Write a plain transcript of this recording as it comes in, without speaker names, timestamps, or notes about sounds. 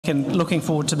and looking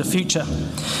forward to the future.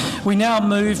 We now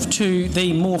move to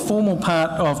the more formal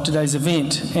part of today's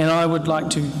event, and I would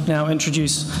like to now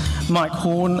introduce Mike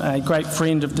Horn, a great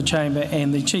friend of the Chamber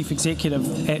and the Chief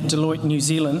Executive at Deloitte New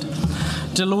Zealand.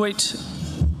 Deloitte,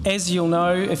 as you'll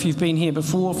know if you've been here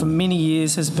before, for many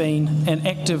years has been an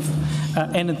active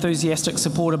and enthusiastic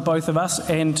supporter of both of us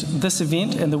and this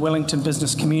event and the Wellington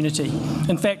business community.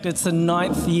 In fact, it's the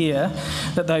 9th year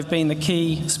that they've been the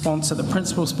key sponsor, the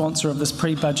principal sponsor of this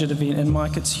pre-budget event, and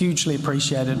Mike, it's hugely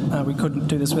appreciated. We couldn't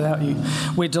do this without you.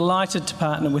 We're delighted to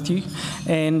partner with you,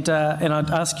 and I'd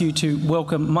ask you to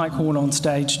welcome Mike Horn on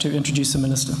stage to introduce the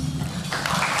Minister.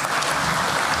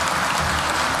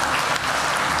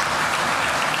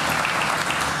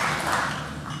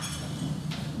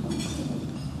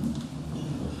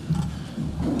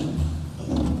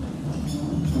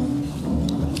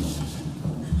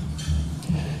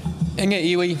 Inga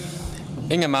iwi,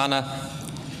 inga mana,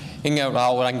 inga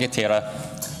rao rangatira,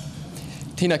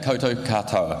 tina koutou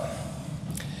katoa.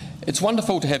 It's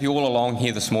wonderful to have you all along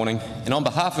here this morning, and on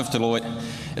behalf of Deloitte,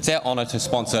 it's our honour to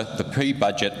sponsor the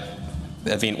pre-budget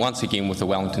event once again with the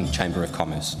Wellington Chamber of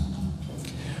Commerce.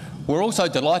 We're also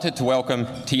delighted to welcome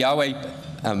Te Aue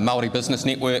Māori Business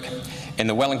Network and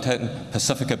the Wellington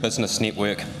Pacifica Business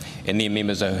Network and their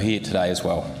members are here today as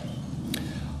well.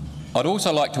 I'd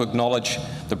also like to acknowledge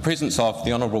the presence of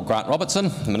the Honourable Grant Robertson,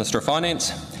 the Minister of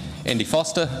Finance, Andy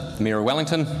Foster, the Mayor of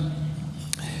Wellington,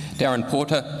 Darren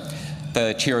Porter,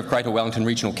 the Chair of Greater Wellington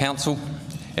Regional Council,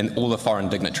 and all the foreign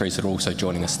dignitaries that are also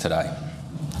joining us today.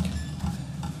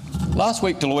 Last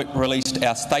week, Deloitte released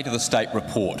our State of the State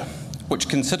report, which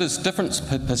considers different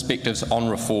perspectives on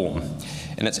reform,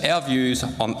 and it's our views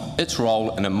on its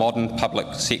role in a modern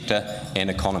public sector and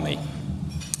economy.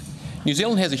 New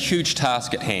Zealand has a huge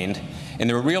task at hand, and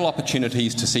there are real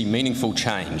opportunities to see meaningful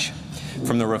change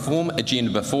from the reform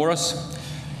agenda before us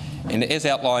and as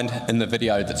outlined in the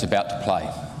video that's about to play.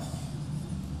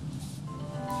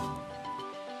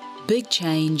 Big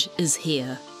change is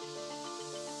here.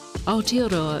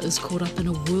 Aotearoa is caught up in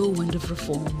a whirlwind of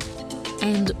reform,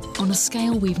 and on a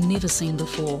scale we've never seen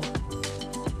before.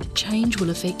 Change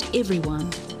will affect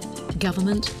everyone: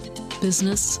 government,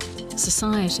 business,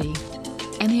 society,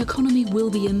 and the economy will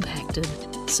be impacted,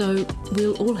 so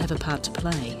we'll all have a part to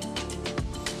play.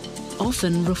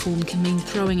 Often, reform can mean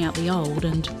throwing out the old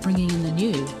and bringing in the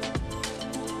new.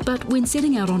 But when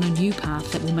setting out on a new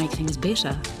path that will make things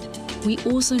better, we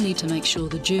also need to make sure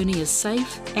the journey is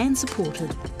safe and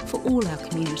supported for all our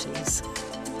communities.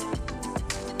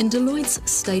 In Deloitte's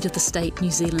State of the State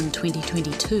New Zealand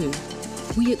 2022,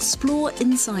 we explore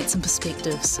insights and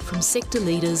perspectives from sector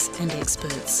leaders and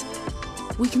experts.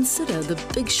 We consider the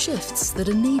big shifts that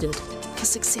are needed for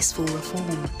successful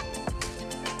reform.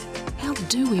 How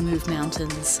do we move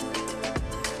mountains?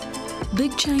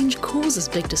 Big change causes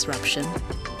big disruption,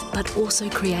 but also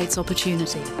creates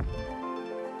opportunity.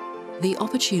 The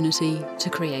opportunity to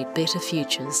create better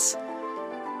futures.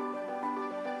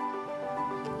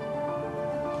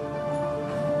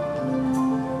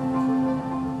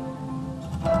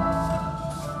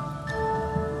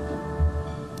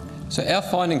 So our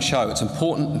findings show it's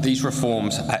important these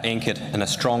reforms are anchored in a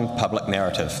strong public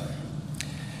narrative.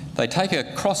 They take a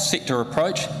cross-sector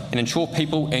approach and ensure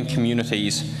people and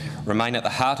communities remain at the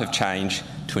heart of change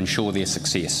to ensure their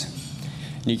success.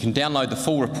 And you can download the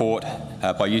full report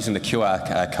by using the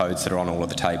QR codes that are on all of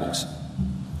the tables.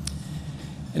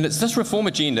 And it's this reform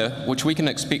agenda which we can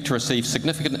expect to receive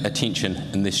significant attention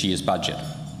in this year's budget.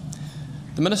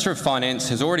 The Minister of Finance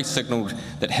has already signalled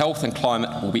that health and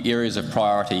climate will be areas of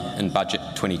priority in Budget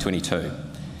 2022.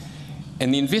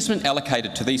 And the investment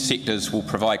allocated to these sectors will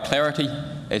provide clarity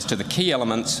as to the key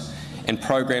elements and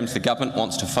programs the government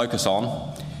wants to focus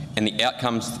on and the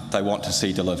outcomes they want to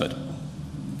see delivered.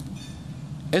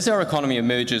 As our economy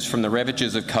emerges from the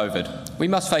ravages of COVID, we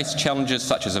must face challenges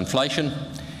such as inflation,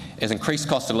 as increased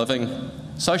cost of living,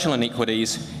 social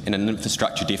inequities, and an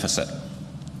infrastructure deficit.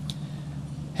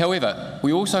 However,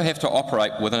 we also have to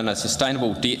operate within a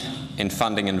sustainable debt and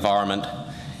funding environment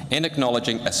and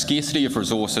acknowledging a scarcity of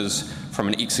resources from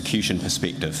an execution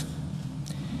perspective.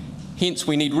 Hence,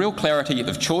 we need real clarity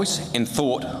of choice and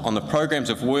thought on the programs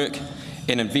of work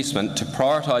and investment to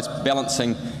prioritise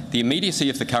balancing the immediacy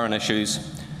of the current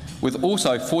issues with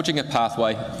also forging a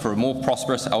pathway for a more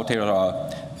prosperous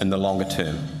Aotearoa in the longer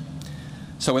term.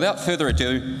 So without further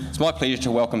ado, it's my pleasure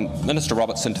to welcome Minister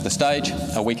Robertson to the stage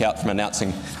a week out from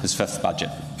announcing his 5th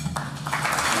budget.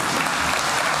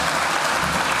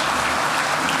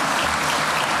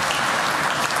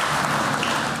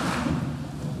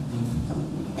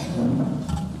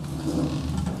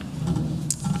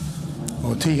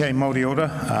 O te Ati hei Māori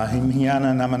ora, he mihi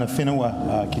ana ngā mana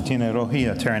whenua ki tēnei rohi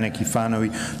a Taranaki whānui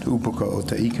te upuka o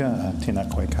te ika, tēnā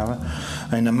koe kawa.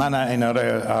 E na mana e na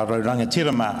rauranga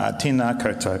tirama a tēnā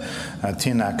koutou,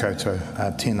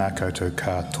 tēnā koutou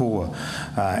katoa.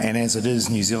 And as it is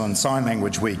New Zealand Sign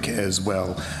Language Week as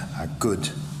well, good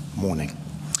morning.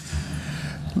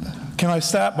 Can I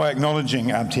start by acknowledging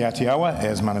Te Atiawa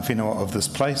as mana whenua of this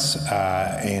place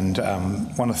and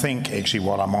want to thank, actually,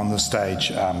 while I'm on the stage,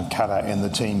 Kara and the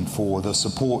team for the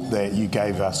support that you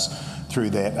gave us through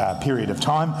that period of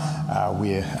time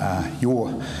where your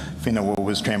whenua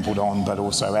was trampled on, but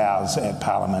also ours at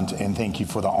Parliament, and thank you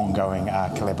for the ongoing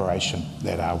collaboration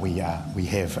that we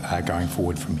have going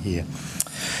forward from here.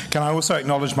 Can I also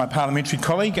acknowledge my parliamentary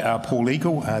colleague, Paul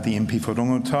Eagle, the MP for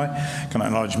Rongotai. Can I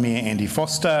acknowledge Mayor Andy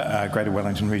Foster, Greater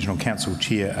Wellington Regional Council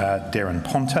Chair Darren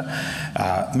Ponta,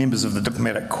 members of the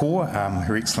Diplomatic Corps,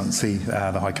 Her Excellency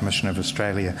the High Commissioner of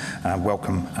Australia,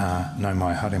 welcome, no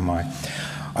mai, haere mai.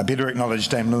 I better acknowledge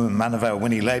Dame Lewin Manavale,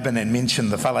 Winnie Laban, and mention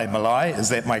the whale Malai. Is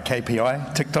that my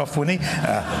KPI ticked off, Winnie?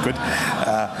 Good.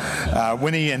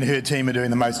 Winnie and her team are doing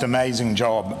the most amazing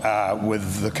job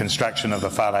with the construction of the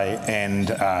whale,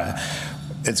 and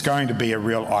it's going to be a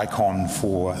real icon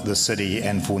for the city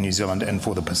and for New Zealand and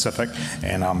for the Pacific,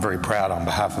 and I'm very proud on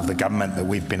behalf of the government that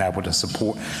we've been able to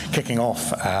support kicking off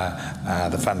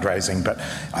the fundraising. But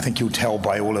I think you'll tell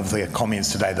by all of the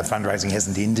comments today the fundraising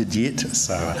hasn't ended yet,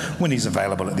 so Winnie's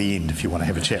available at the end if you want to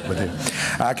have a chat with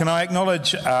her. Can I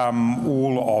acknowledge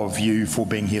all of you for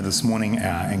being here this morning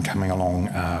and coming along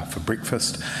for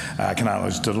breakfast. Can I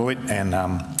acknowledge Deloitte and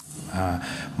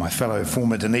my fellow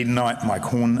former Dunedinite, Mike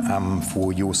Horn,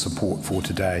 for your support for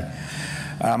today.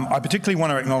 I particularly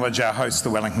want to acknowledge our host, the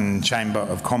Wellington Chamber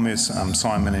of Commerce,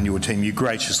 Simon and your team. You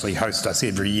graciously host us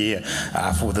every year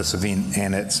for this event,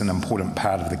 and it's an important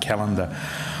part of the calendar.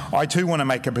 I too want to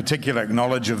make a particular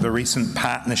acknowledge of the recent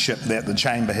partnership that the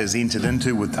Chamber has entered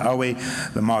into with Te Aue,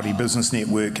 the Māori Business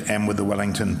Network, and with the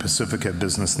Wellington Pacifica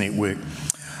Business Network.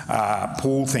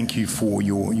 Paul, thank you for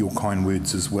your kind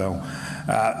words as well.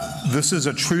 This is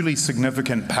a truly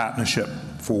significant partnership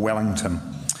for Wellington.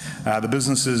 The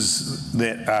businesses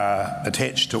that are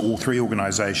attached to all three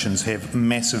organisations have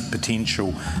massive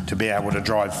potential to be able to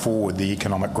drive forward the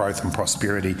economic growth and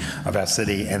prosperity of our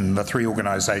city, and the three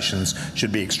organisations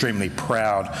should be extremely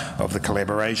proud of the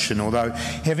collaboration. Although,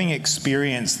 having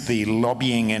experienced the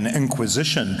lobbying and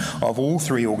inquisition of all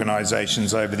three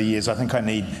organisations over the years, I think I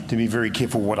need to be very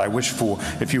careful what I wish for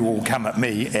if you all come at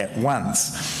me at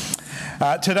once.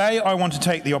 Today I want to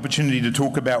take the opportunity to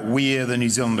talk about where the New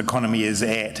Zealand economy is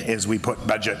at as we put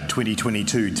Budget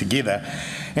 2022 together,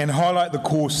 and highlight the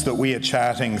course that we are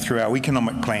charting through our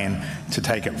economic plan to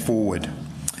take it forward.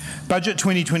 Budget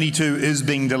 2022 is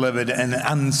being delivered in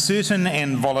uncertain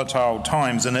and volatile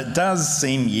times, and it does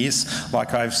seem, yes,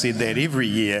 like I've said that every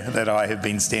year that I have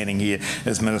been standing here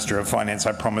as Minister of Finance.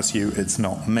 I promise you it's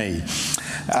not me.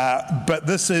 But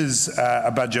this is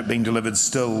a budget being delivered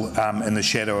still in the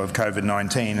shadow of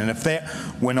COVID-19, and if that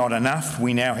were not enough,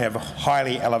 we now have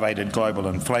highly elevated global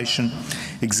inflation,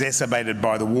 exacerbated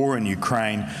by the war in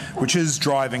Ukraine, which is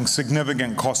driving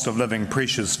significant cost of living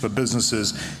pressures for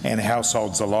businesses and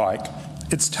households alike.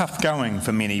 It's tough going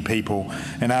for many people,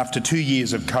 and after 2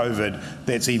 years of COVID,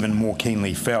 that's even more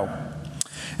keenly felt.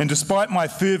 And despite my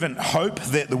fervent hope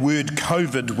that the word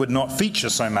COVID would not feature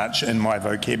so much in my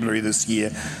vocabulary this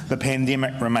year, the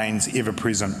pandemic remains ever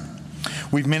present.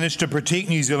 We've managed to protect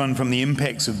New Zealand from the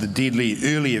impacts of the deadly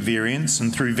earlier variants,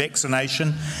 and through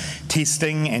vaccination,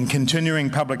 testing and continuing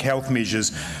public health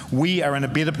measures, we are in a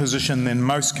better position than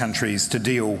most countries to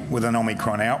deal with an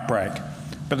Omicron outbreak.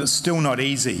 But it's still not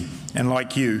easy, and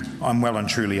like you, I'm well and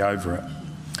truly over it.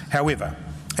 However,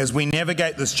 as we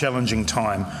navigate this challenging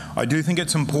time, I do think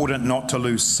it's important not to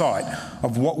lose sight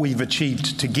of what we've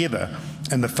achieved together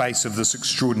in the face of this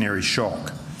extraordinary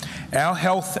shock. Our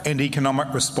health and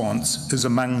economic response is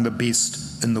among the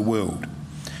best in the world,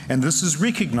 and this is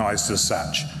recognised as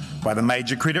such by the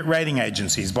major credit rating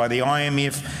agencies, by the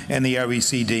IMF and the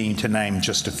OECD, to name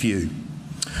just a few.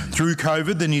 Through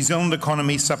COVID, the New Zealand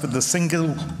economy suffered the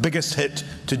single biggest hit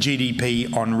to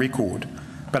GDP on record,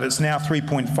 but it's now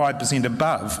 3.5%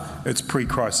 above its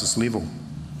pre-crisis level.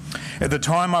 At the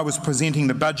time I was presenting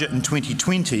the budget in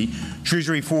 2020,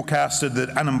 Treasury forecasted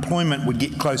that unemployment would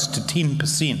get close to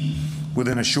 10%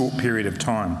 within a short period of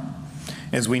time.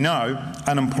 As we know,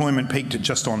 unemployment peaked at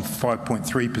just on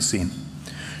 5.3%.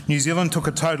 New Zealand took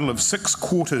a total of 6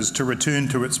 quarters to return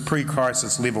to its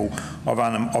pre-crisis level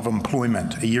of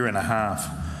employment, a year and a half.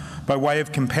 By way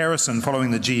of comparison,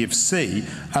 following the GFC,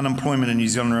 unemployment in New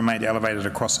Zealand remained elevated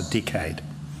across a decade.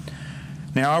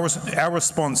 Now, our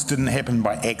response didn't happen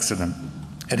by accident.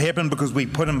 It happened because we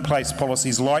put in place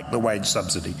policies like the wage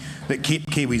subsidy that kept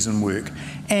Kiwis in work,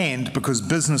 and because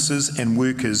businesses and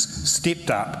workers stepped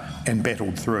up and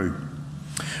battled through.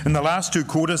 In the last 2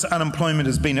 quarters, unemployment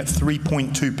has been at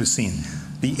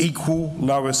 3.2%, the equal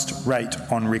lowest rate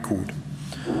on record.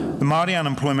 The Māori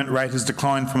unemployment rate has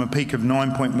declined from a peak of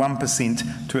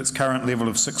 9.1% to its current level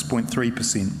of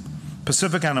 6.3%.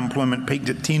 Pacific unemployment peaked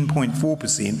at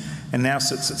 10.4% and now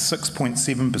sits at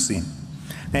 6.7%.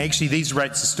 Now, actually, these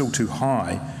rates are still too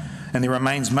high, and there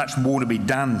remains much more to be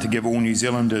done to give all New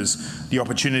Zealanders the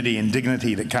opportunity and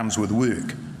dignity that comes with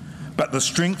work. But the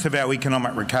strength of our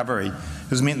economic recovery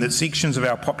has meant that sections of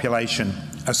our population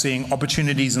are seeing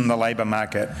opportunities in the labour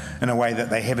market in a way that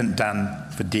they haven't done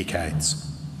for decades.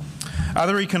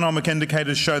 Other economic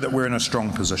indicators show that we're in a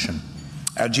strong position.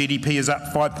 Our GDP is up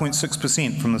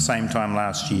 5.6% from the same time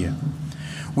last year.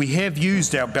 We have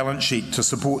used our balance sheet to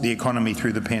support the economy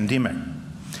through the pandemic.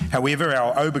 However,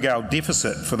 our Obergale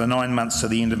deficit for the 9 months to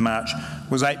the end of March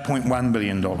was $8.1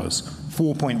 billion,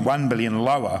 $4.1 billion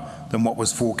lower than what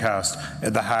was forecast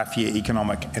at the half-year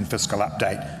economic and fiscal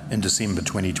update in December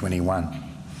 2021.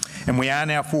 And we are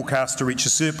now forecast to reach a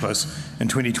surplus in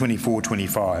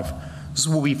 2024-25. This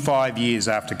will be 5 years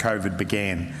after COVID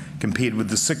began, compared with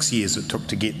the 6 years it took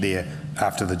to get there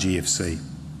after the GFC.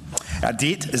 Our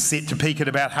debt is set to peak at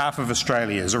about half of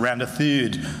Australia's, around a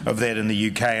third of that in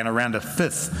the UK and around a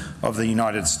fifth of the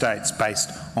United States based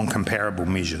on comparable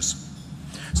measures.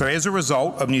 So as a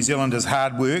result of New Zealanders'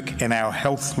 hard work and our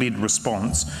health-led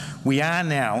response, we are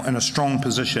now in a strong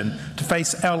position to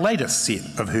face our latest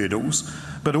set of hurdles,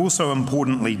 but also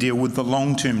importantly deal with the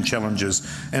long-term challenges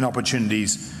and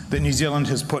opportunities that New Zealand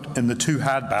has put in the too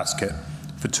hard basket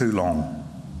for too long.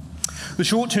 The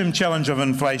short-term challenge of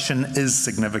inflation is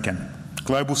significant.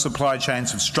 Global supply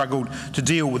chains have struggled to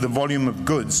deal with the volume of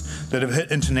goods that have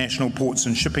hit international ports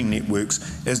and shipping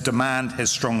networks as demand has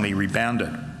strongly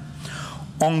rebounded.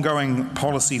 Ongoing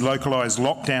policy localised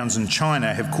lockdowns in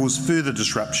China have caused further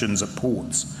disruptions at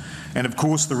ports. And of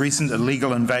course, the recent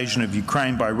illegal invasion of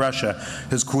Ukraine by Russia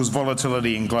has caused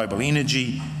volatility in global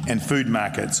energy and food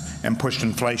markets and pushed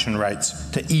inflation rates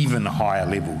to even higher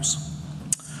levels.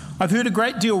 I've heard a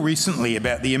great deal recently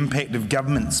about the impact of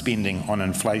government spending on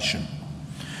inflation.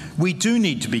 We do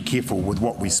need to be careful with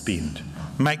what we spend,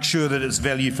 make sure that it's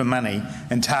value for money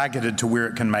and targeted to where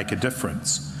it can make a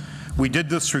difference. We did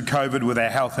this through COVID with our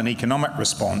health and economic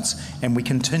response, and we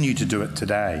continue to do it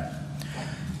today.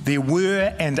 There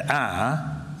were and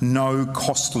are no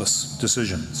costless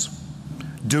decisions.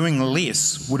 Doing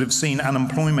less would have seen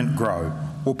unemployment grow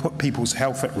or put people's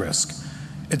health at risk.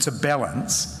 It's a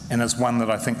balance, and it's one that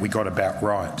I think we got about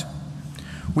right.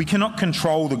 We cannot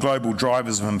control the global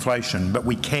drivers of inflation, but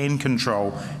we can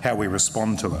control how we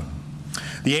respond to it.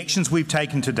 The actions we've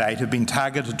taken to date have been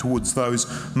targeted towards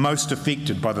those most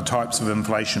affected by the types of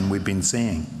inflation we've been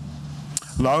seeing.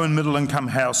 Low and middle income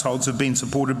households have been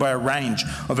supported by a range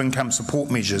of income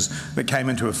support measures that came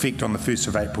into effect on the 1st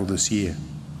of April this year.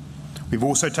 We've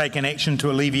also taken action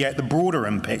to alleviate the broader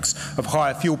impacts of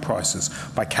higher fuel prices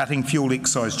by cutting fuel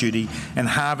excise duty and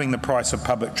halving the price of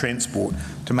public transport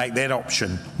to make that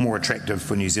option more attractive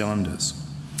for New Zealanders.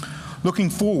 Looking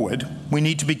forward, we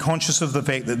need to be conscious of the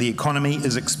fact that the economy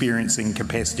is experiencing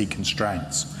capacity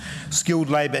constraints. Skilled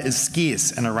labour is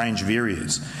scarce in a range of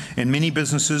areas, and many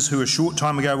businesses who a short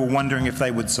time ago were wondering if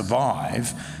they would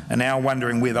survive are now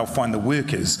wondering where they'll find the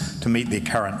workers to meet their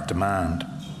current demand.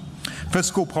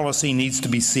 Fiscal policy needs to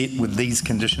be set with these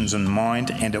conditions in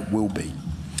mind, and it will be.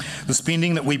 The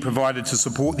spending that we provided to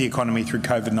support the economy through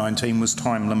COVID-19 was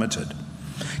time limited.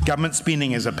 Government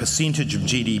spending as a percentage of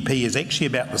GDP is actually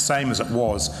about the same as it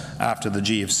was after the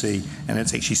GFC, and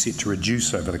it's actually set to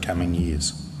reduce over the coming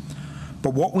years.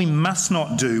 But what we must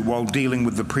not do while dealing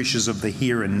with the pressures of the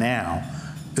here and now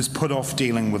is put off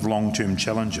dealing with long-term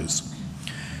challenges.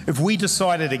 If we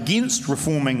decided against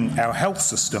reforming our health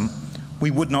system,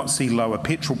 we would not see lower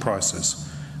petrol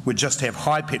prices. We'd just have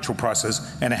high petrol prices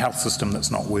and a health system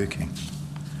that's not working.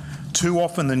 Too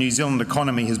often the New Zealand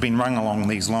economy has been run along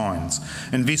these lines.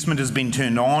 Investment has been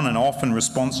turned on and off in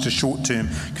response to short-term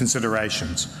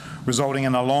considerations, resulting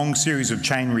in a long series of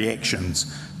chain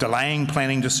reactions, delaying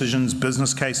planning decisions,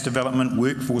 business case development,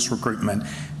 workforce recruitment,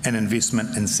 and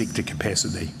investment in sector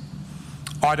capacity.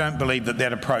 I don't believe that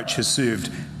that approach has served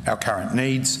our current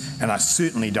needs, and I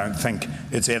certainly don't think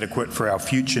it's adequate for our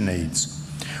future needs.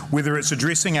 Whether it's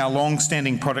addressing our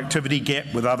long-standing productivity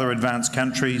gap with other advanced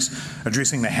countries,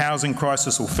 addressing the housing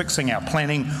crisis, or fixing our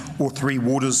planning or three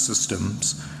waters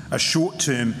systems, a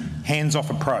short-term, hands-off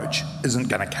approach isn't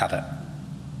going to cut it.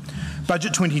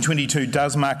 Budget 2022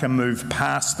 does mark a move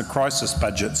past the crisis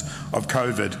budgets of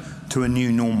COVID to a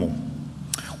new normal.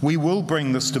 We will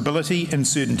bring the stability and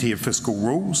certainty of fiscal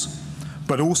rules,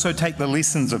 but also take the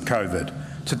lessons of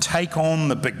COVID to take on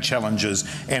the big challenges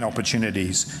and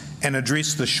opportunities and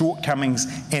address the shortcomings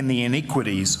and the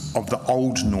inequities of the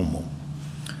old normal.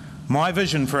 My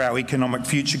vision for our economic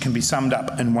future can be summed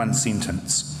up in one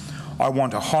sentence. I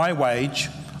want a high-wage,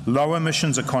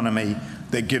 low-emissions economy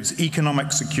that gives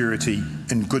economic security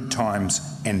in good times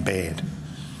and bad.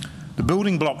 The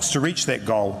building blocks to reach that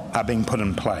goal are being put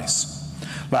in place.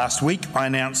 Last week, I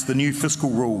announced the new fiscal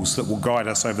rules that will guide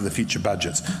us over the future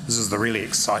budgets. This is the really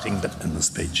exciting bit in the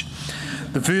speech.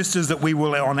 The first is that we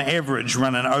will, on average,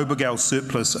 run an Obergall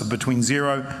surplus of between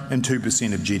 0 and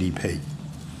 2% of GDP.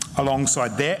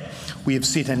 Alongside that, we have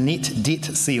set a net debt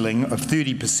ceiling of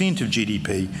 30% of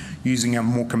GDP using a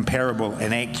more comparable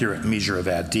and accurate measure of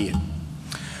our debt.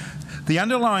 The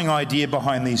underlying idea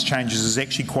behind these changes is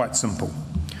actually quite simple.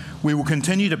 We will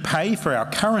continue to pay for our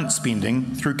current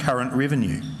spending through current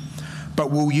revenue,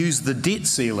 but we'll use the debt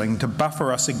ceiling to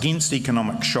buffer us against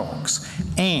economic shocks,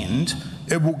 and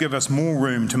it will give us more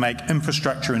room to make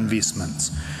infrastructure investments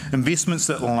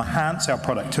that will enhance our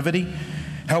productivity,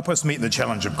 help us meet the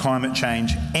challenge of climate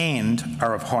change, and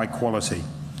are of high quality.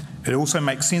 It also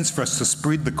makes sense for us to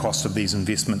spread the cost of these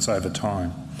investments over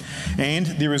time. And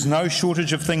there is no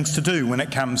shortage of things to do when it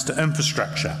comes to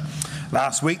infrastructure.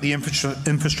 Last week, the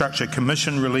Infrastructure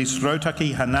Commission released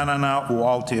Rautaki Hananana o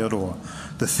Aotearoa,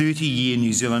 the 30-year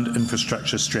New Zealand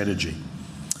infrastructure strategy.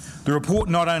 The report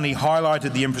not only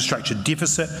highlighted the infrastructure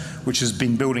deficit, which has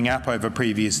been building up over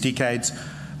previous decades,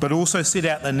 but also set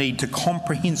out the need to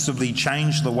comprehensively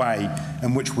change the way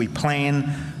in which we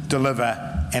plan, deliver,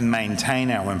 and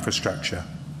maintain our infrastructure.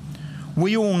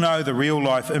 We all know the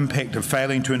real-life impact of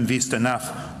failing to invest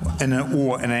enough in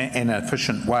an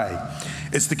efficient way.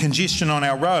 It's the congestion on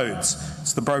our roads,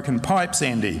 it's the broken pipes,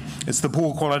 Andy, it's the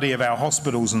poor quality of our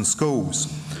hospitals and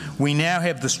schools. We now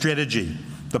have the strategy,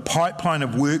 the pipeline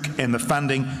of work and the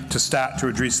funding to start to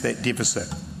address that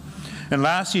deficit. In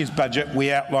last year's budget,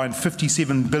 we outlined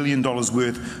 $57 billion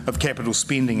worth of capital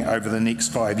spending over the next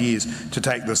 5 years to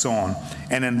take this on,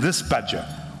 and in this budget,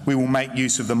 we will make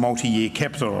use of the multi-year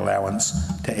capital allowance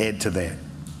to add to that.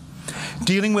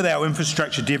 Dealing with our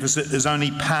infrastructure deficit is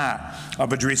only part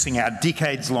of addressing our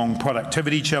decades-long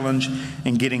productivity challenge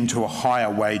and getting to a higher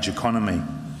wage economy.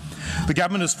 The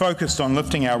government is focused on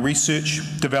lifting our research,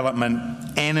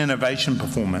 development and innovation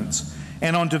performance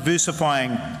and on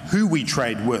diversifying who we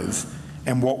trade with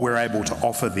and what we're able to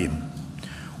offer them.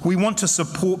 We want to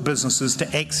support businesses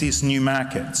to access new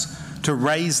markets, to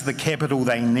raise the capital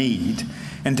they need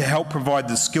and to help provide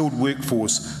the skilled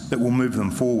workforce that will move them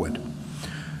forward.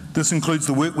 This includes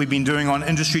the work we've been doing on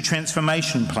industry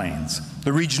transformation plans,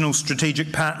 the Regional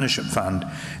Strategic Partnership Fund,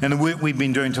 and the work we've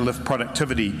been doing to lift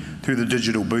productivity through the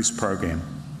Digital Boost program.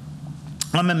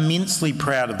 I'm immensely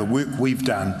proud of the work we've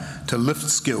done to lift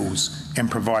skills and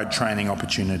provide training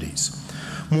opportunities.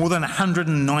 More than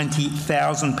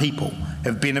 190,000 people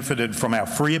have benefited from our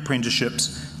free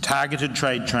apprenticeships, targeted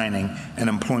trade training and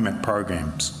employment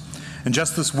programs. And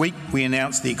just this week, we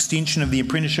announced the extension of the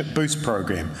Apprenticeship Boost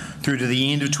program through to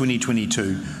the end of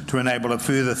 2022 to enable a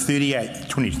further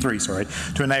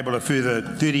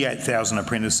 38,000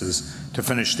 apprentices to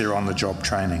finish their on-the-job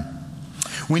training.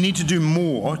 We need to do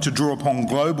more to draw upon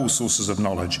global sources of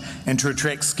knowledge and to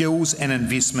attract skills and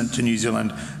investment to New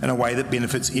Zealand in a way that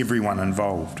benefits everyone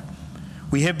involved.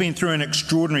 We have been through an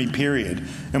extraordinary period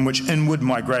in which inward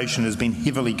migration has been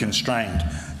heavily constrained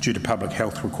due to public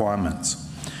health requirements.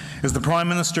 As the Prime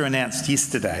Minister announced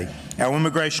yesterday, our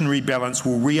immigration rebalance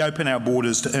will reopen our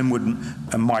borders to inward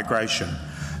migration,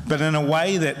 but in a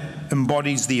way that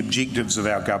embodies the objectives of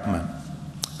our government.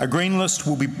 A green list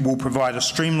will provide a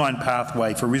streamlined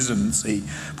pathway for residency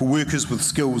for workers with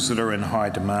skills that are in high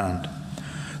demand.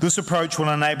 This approach will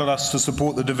enable us to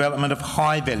support the development of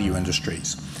high-value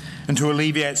industries and to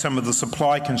alleviate some of the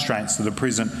supply constraints that are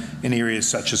present in areas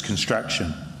such as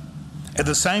construction. At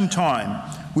the same time,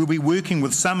 we'll be working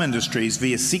with some industries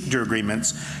via sector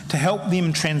agreements to help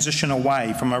them transition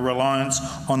away from a reliance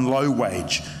on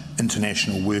low-wage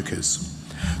international workers.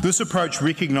 This approach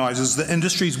recognises that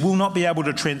industries will not be able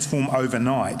to transform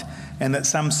overnight and that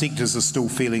some sectors are still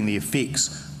feeling the effects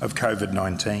of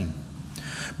COVID-19.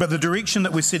 But the direction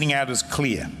that we're setting out is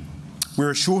clear.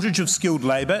 Where a shortage of skilled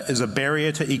labour is a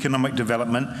barrier to economic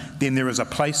development, then there is a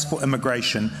place for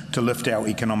immigration to lift our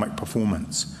economic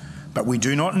performance. But we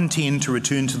do not intend to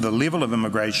return to the level of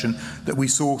immigration that we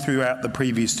saw throughout the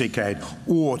previous decade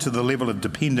or to the level of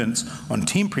dependence on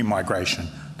temporary migration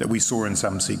that we saw in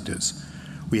some sectors.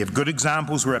 We have good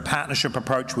examples where a partnership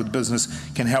approach with business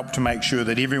can help to make sure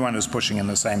that everyone is pushing in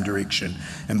the same direction,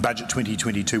 and Budget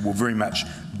 2022 will very much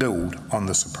build on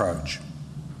this approach.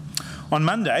 On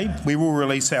Monday, we will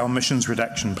release our emissions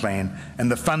reduction plan and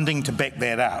the funding to back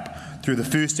that up through the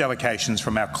first allocations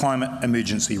from our Climate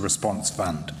Emergency Response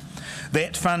Fund.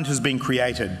 That fund has been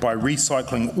created by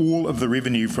recycling all of the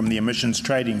revenue from the emissions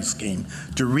trading scheme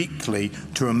directly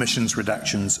to emissions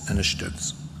reductions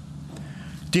initiatives.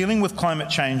 Dealing with climate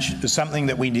change is something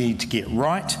that we need to get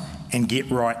right and get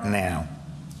right now.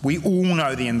 We all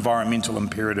know the environmental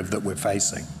imperative that we're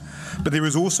facing, but there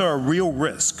is also a real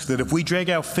risk that if we drag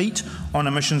our feet on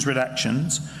emissions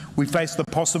reductions, we face the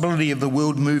possibility of the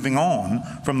world moving on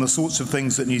from the sorts of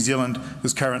things that New Zealand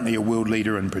is currently a world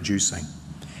leader in producing.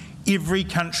 Every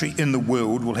country in the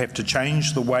world will have to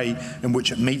change the way in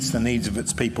which it meets the needs of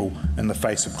its people in the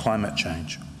face of climate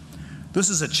change. This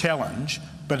is a challenge,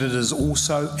 but it is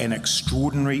also an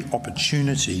extraordinary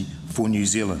opportunity for New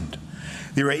Zealand.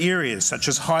 There are areas such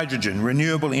as hydrogen,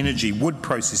 renewable energy, wood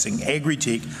processing,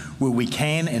 agri-tech, where we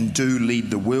can and do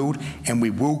lead the world, and we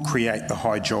will create the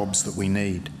high jobs that we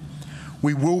need.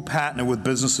 We will partner with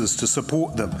businesses to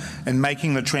support them in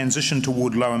making the transition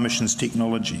toward low emissions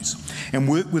technologies, and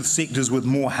work with sectors with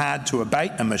more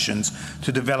hard-to-abate emissions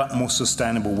to develop more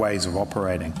sustainable ways of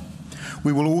operating.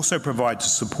 We will also provide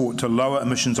support to lower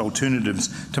emissions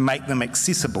alternatives to make them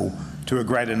accessible to a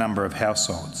greater number of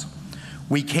households.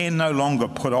 We can no longer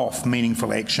put off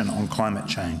meaningful action on climate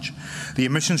change. The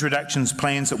emissions reductions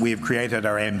plans that we have created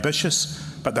are ambitious,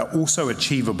 but they're also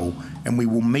achievable, and we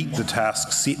will meet the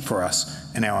tasks set for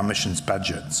us in our emissions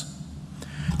budgets.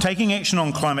 Taking action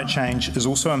on climate change is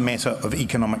also a matter of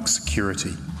economic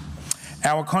security.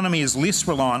 Our economy is less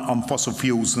reliant on fossil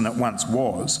fuels than it once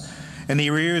was, and the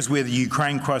areas where the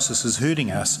Ukraine crisis is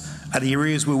hurting us are the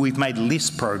areas where we've made less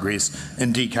progress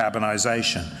in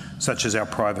decarbonisation, such as our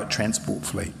private transport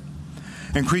fleet.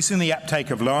 Increasing the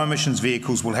uptake of low emissions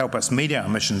vehicles will help us meet our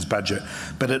emissions budget,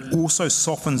 but it also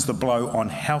softens the blow on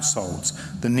households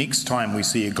the next time we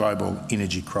see a global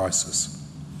energy crisis.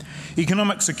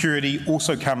 Economic security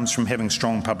also comes from having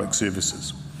strong public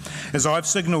services. As I've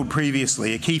signalled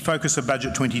previously, a key focus of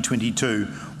Budget 2022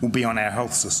 will be on our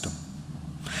health system.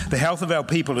 The health of our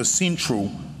people is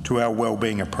central to our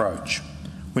wellbeing approach.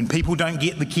 When people don't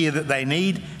get the care that they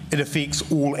need, it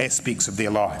affects all aspects of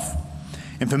their life.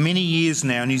 And for many years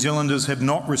now, New Zealanders have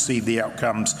not received the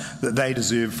outcomes that they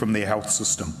deserve from their health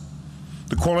system.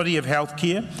 The quality of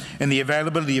healthcare and the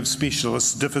availability of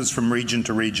specialists differs from region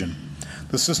to region.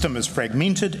 The system is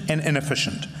fragmented and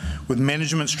inefficient, with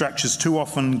management structures too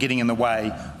often getting in the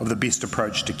way of the best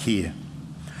approach to care.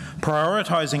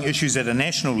 Prioritising issues at a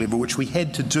national level, which we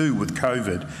had to do with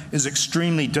COVID, is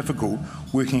extremely difficult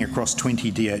working across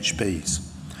 20 DHBs.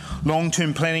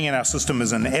 Long-term planning in our system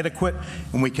is inadequate,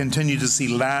 and we continue to see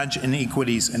large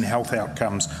inequities in health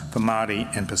outcomes for Māori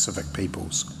and Pacific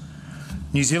peoples.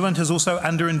 New Zealand has also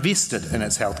underinvested in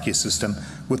its healthcare system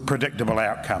with predictable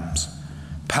outcomes.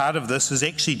 Part of this is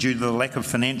actually due to the lack of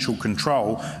financial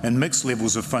control and mixed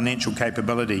levels of financial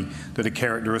capability that are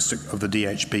characteristic of the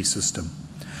DHB system.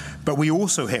 But we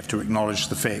also have to acknowledge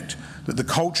the fact that the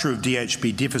culture of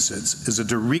DHB deficits is a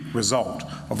direct result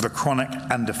of the chronic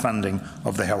underfunding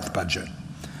of the health budget.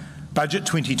 Budget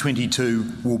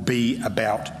 2022 will be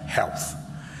about health.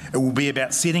 It will be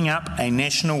about setting up a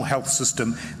national health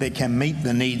system that can meet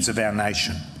the needs of our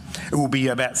nation. It will be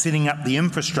about setting up the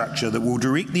infrastructure that will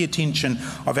direct the attention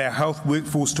of our health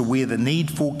workforce to where the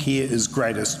need for care is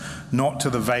greatest, not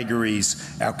to the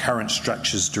vagaries our current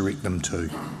structures direct them to.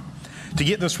 To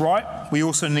get this right, we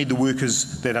also need the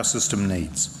workers that our system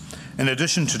needs. In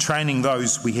addition to training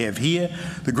those we have here,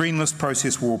 the Green List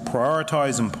process will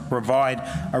prioritise and provide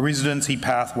a residency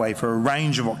pathway for a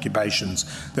range of occupations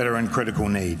that are in critical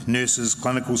need: nurses,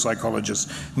 clinical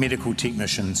psychologists, medical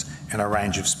technicians, and a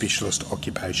range of specialist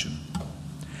occupation.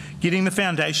 Getting the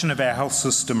foundation of our health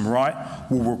system right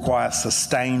will require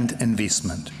sustained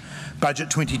investment.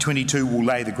 Budget 2022 will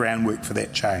lay the groundwork for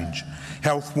that change.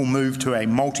 Health will move to a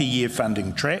multi-year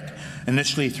funding track,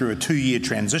 initially through a 2-year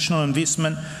transitional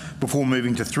investment, before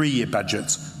moving to 3-year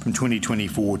budgets from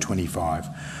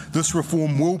 2024-25. This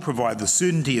reform will provide the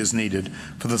certainty as needed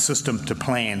for the system to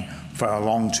plan for our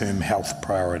long-term health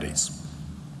priorities.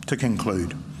 To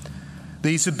conclude,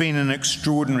 these have been an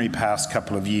extraordinary past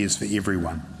couple of years for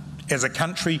everyone. As a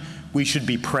country, we should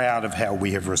be proud of how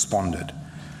we have responded.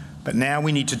 But now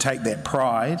we need to take that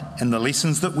pride and the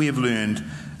lessons that we have learned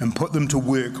and put them to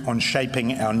work on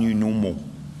shaping our new normal.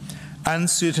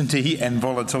 Uncertainty and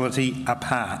volatility are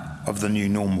part of the new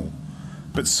normal,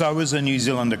 but so is a New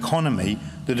Zealand economy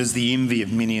that is the envy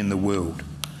of many in the world.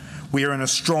 we are in a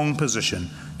strong position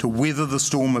to weather the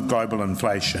storm of global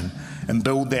inflation and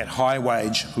build that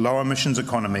high-wage, low-emissions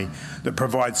economy that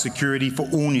provides security for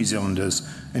all New Zealanders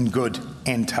in good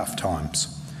and tough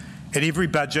times. At every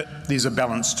budget, there's a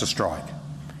balance to strike.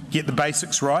 Get the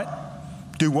basics right,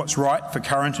 do what's right for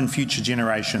current and future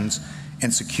generations,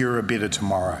 and secure a better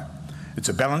tomorrow. It's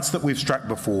a balance that we've struck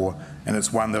before, and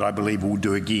it's one that I believe we'll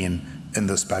do again in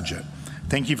this budget.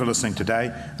 Thank you for listening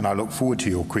today, and I look forward to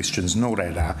your questions. Nō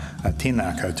reira,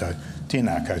 tēnā koutou,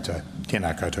 tēnā koutou,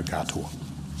 tēnā koutou katoa.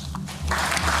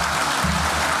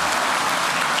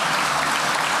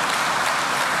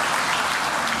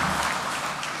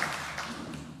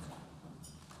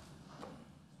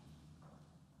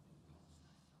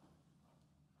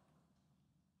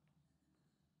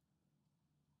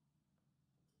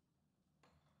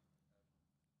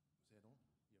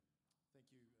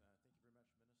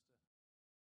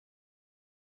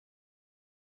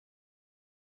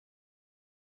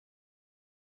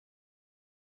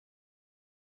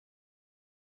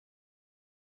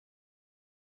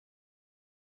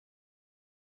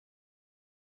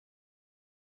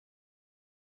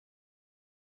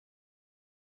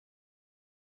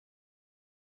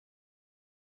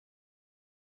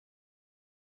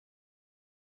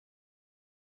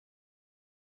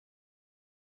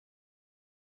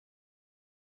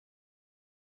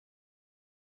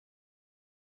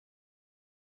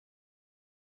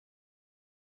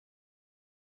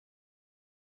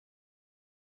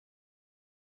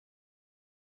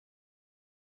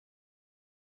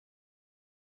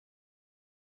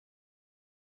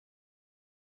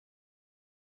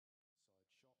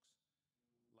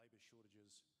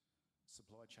 Shortages,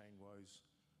 supply chain woes,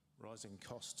 rising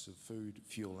costs of food,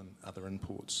 fuel and other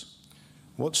imports.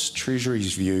 What's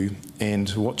Treasury's view and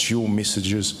what's your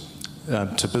messages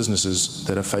to businesses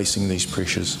that are facing these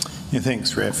pressures? Yeah,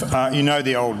 thanks, Raf. You know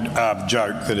the old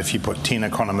joke that if you put 10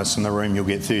 economists in the room, you'll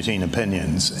get 13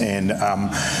 opinions. And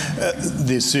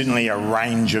there's certainly a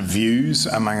range of views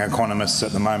among economists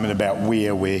at the moment about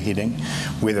where we're heading,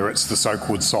 whether it's the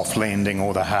so-called soft landing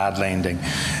or the hard landing.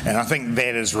 And I think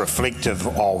that is reflective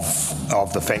of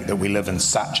the fact that we live in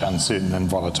such uncertain and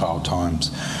volatile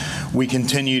times. We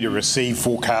continue to receive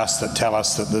forecasts that tell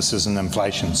us that this is an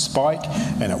inflation spike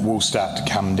and it will start to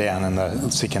come down in the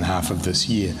second half of this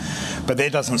year. But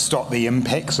that doesn't stop the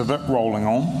impacts of it rolling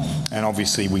on. And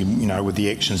obviously, with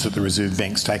the actions that the Reserve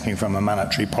Bank's taking from a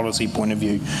monetary policy point of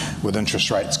view, with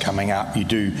interest rates coming up, you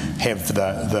do have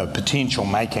the potential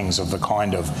makings of the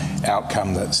kind of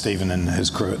outcome that Stephen and his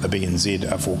crew at the BNZ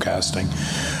are forecasting.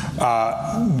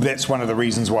 That's one of the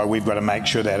reasons why we've got to make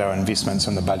sure that our investments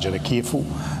in the budget are careful,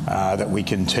 that we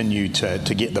continue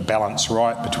to get the balance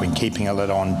right between keeping a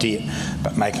lid on debt,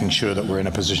 but making sure that we're in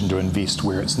a position to invest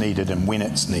where it's needed and when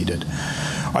it's needed.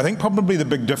 I think probably the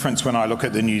big difference when I look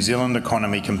at the New Zealand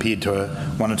economy compared to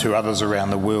one or two others around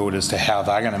the world as to how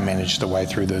they're going to manage the way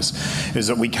through this is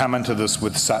that we come into this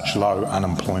with such low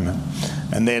unemployment.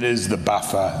 And that is the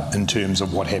buffer in terms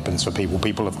of what happens for people.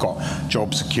 People have got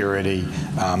job security.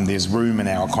 There's room in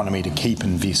our economy to keep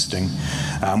investing.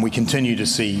 We continue to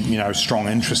see, strong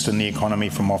interest in the economy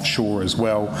from offshore as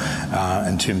well,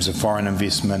 in terms of foreign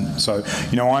investment. So,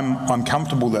 I'm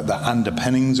comfortable that the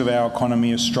underpinnings of our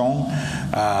economy are strong.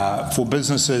 For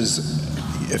businesses,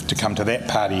 if to come to that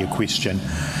part of your question,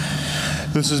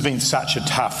 this has been such a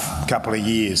tough couple of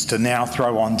years to now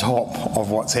throw on top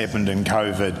of what's happened in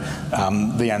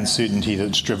COVID, the uncertainty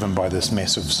that's driven by this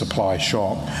massive supply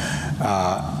shock.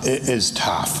 It is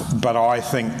tough, but I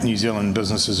think New Zealand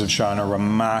businesses have shown a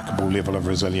remarkable level of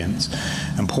resilience.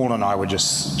 And Paul and I were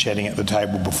just chatting at the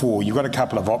table before. You've got a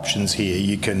couple of options here.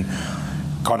 You can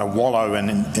kind of wallow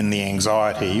in the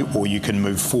anxiety, or you can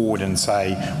move forward and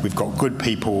say, we've got good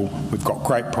people, we've got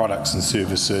great products and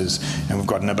services, and we've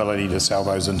got an ability to sell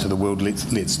those into the world,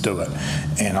 let's do it.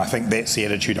 And I think that's the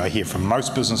attitude I hear from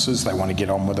most businesses. They want to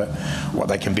get on with it. What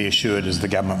they can be assured is the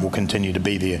government will continue to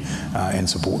be there and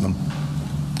support them.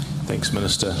 Thanks,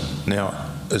 Minister. Now,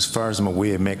 as far as I'm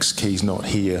aware, Max Key's not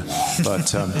here,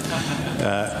 but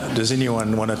does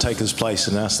anyone want to take his place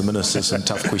and ask the Minister some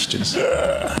tough questions?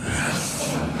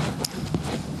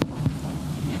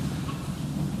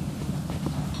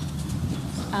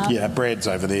 Yeah, Brad's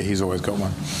over there. He's always got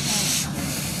one.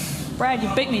 Brad, you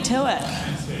beat me to it.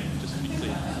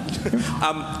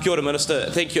 Kia ora, Minister.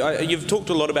 Thank you. You've talked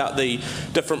a lot about the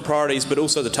different priorities, but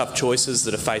also the tough choices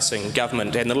that are facing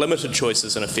government and the limited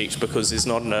choices, in effect, because there's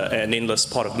not an endless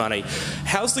pot of money.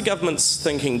 How's the government's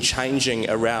thinking changing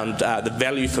around the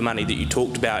value for money that you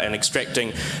talked about and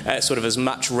extracting sort of as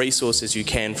much resource as you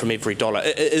can from every dollar?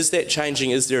 Is that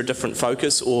changing? Is there a different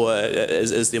focus, or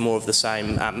is there more of the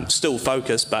same, still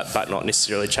focus, but not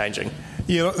necessarily changing?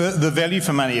 Yeah, the value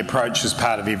for money approach is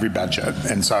part of every budget,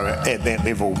 and so at that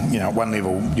level, at one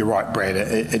level, you're right, Brad,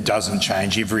 it doesn't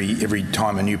change. Every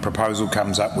time a new proposal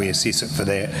comes up, we assess it for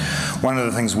that. One of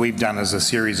the things we've done is a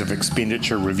series of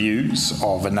expenditure reviews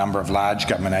of a number of large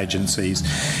government agencies,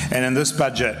 and in this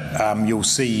budget, you'll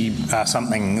see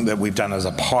something that we've done as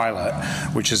a pilot,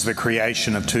 which is the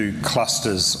creation of 2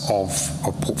 clusters of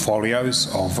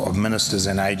portfolios of ministers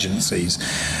and agencies,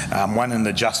 one in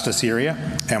the justice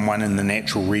area and one in the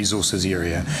natural resources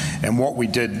area. And what we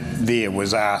did there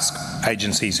was ask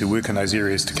agencies who work in those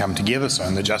areas to come together. So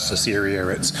in the justice area,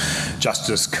 it's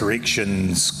justice,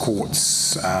 corrections,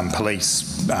 courts, police,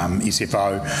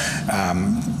 SFO,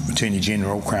 Attorney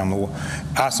General, Crown Law.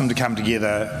 Asked them to come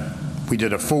together. We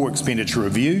did a full expenditure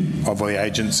review of the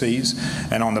agencies,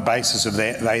 and on the basis of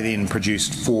that, they then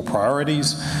produced 4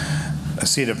 priorities, a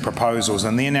set of proposals,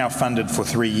 and they're now funded for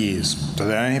 3 years. So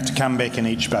they don't have to come back in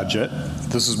each budget.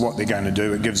 This is what they're going to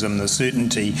do. It gives them the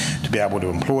certainty to be able to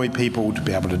employ people, to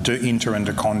be able to enter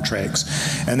into contracts.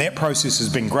 And that process has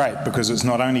been great because it's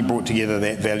not only brought together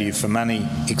that value for money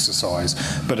exercise,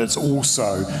 but it's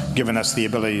also given us the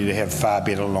ability to have far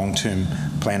better long-term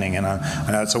planning. And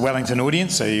I know it's a Wellington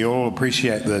audience, so you all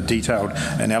appreciate the detailed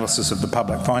analysis of the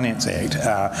Public Finance Act,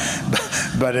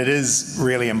 but it is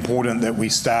really important that we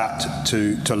start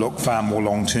to look far more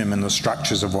long-term in the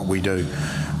structures of what we do.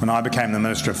 When I became the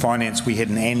Minister of Finance, we had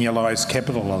an annualised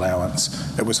capital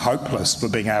allowance. It was hopeless for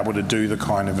being able to do the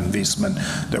kind of investment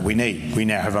that we need. We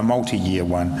now have a multi-year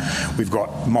one. We've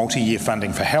got multi-year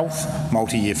funding for health,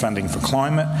 multi-year funding for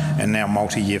climate, and now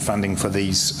multi-year funding for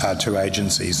these 2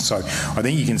 agencies. So I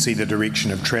think you can see the direction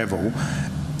of travel.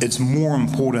 It's more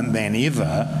important than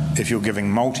ever, if you're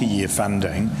giving multi-year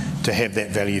funding, to have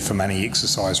that value for money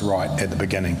exercise right at the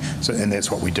beginning. So, and that's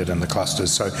what we did in the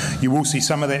clusters. So you will see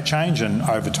some of that change, and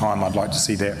over time I'd like to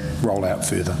see that roll out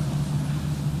further.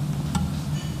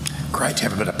 Great to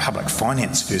have a bit of public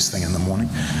finance first thing in the morning.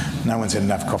 No one's had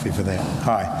enough coffee for that.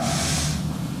 Hi.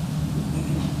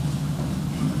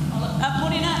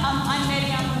 Morena, I'm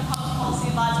Maddie, I'm from the Public Policy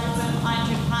Advisory firm,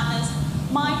 ING Partners.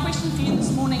 My question for you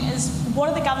this morning is, what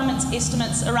are the government's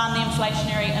estimates around the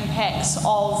inflationary impacts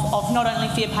of not only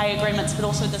fair pay agreements but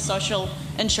also the social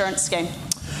insurance scheme?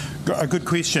 A good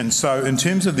question. So in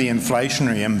terms of the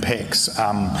inflationary impacts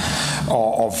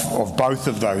of both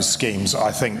of those schemes,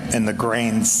 I think in the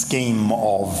grand scheme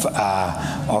of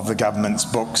the government's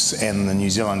books and the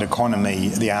New Zealand economy,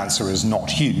 the answer is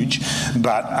not huge.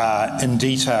 But in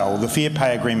detail, the fair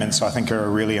pay agreements, I think, are a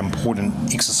really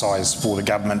important exercise for the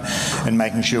government in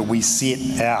making sure we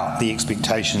set out the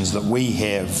expectations that we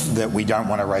have, that we don't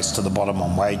want to race to the bottom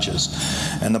on wages.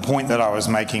 And the point that I was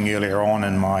making earlier on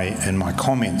in my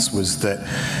comments was that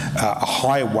a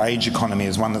higher wage economy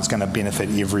is one that's going to benefit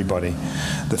everybody.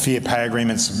 The fair pay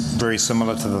agreement's very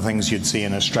similar to the things you'd see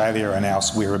in Australia and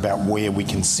elsewhere about where we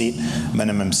can set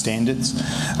minimum standards.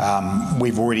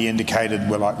 We've already indicated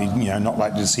we're likely, not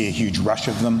likely to see a huge rush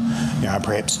of them.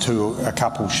 Perhaps a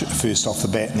couple first off the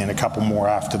bat, and then a couple more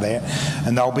after that.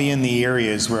 And they'll be in the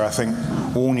areas where I think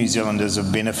all New Zealanders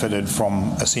have benefited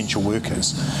from essential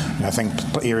workers. I think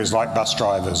areas like bus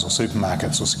drivers or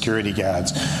supermarkets or security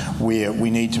guards, where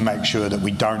we need to make sure that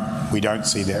we don't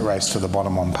see that race to the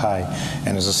bottom on pay.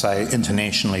 And as I say,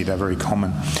 internationally they're very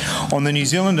common. On the New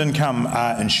Zealand income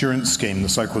insurance scheme, the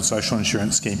so-called social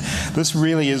insurance scheme, this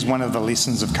really is one of the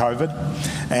lessons of COVID.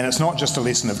 And it's not just a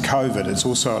lesson of COVID, it's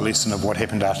also a lesson of what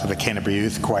happened after the Canterbury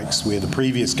earthquakes, where the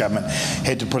previous government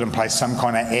had to put in place some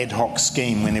kind of ad hoc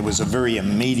scheme when there was a very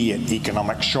immediate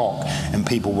economic shock and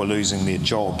people were losing their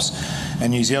jobs.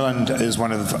 And New Zealand is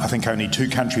one of, I think, only 2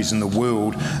 countries in the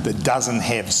world that doesn't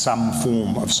have some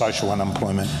form of social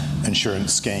unemployment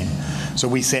insurance scheme. So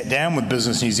we sat down with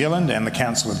Business New Zealand and the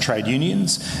Council of Trade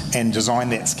Unions and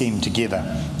designed that scheme together.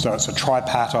 So it's a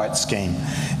tripartite scheme,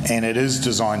 and it is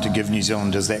designed to give New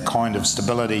Zealanders that kind of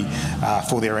stability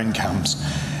for their incomes.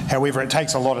 However, it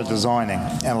takes a lot of designing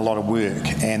and a lot of work,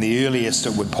 and the earliest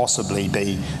it would possibly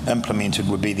be implemented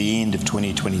would be the end of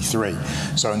 2023.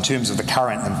 So in terms of the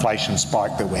current inflation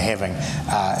spike that we're having,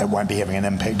 it won't be having an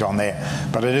impact on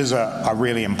that. But it is a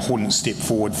really important step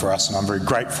forward for us, and I'm very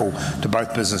grateful to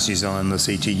both Business New Zealand and the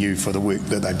CTU for the work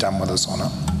that they've done with us on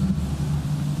it.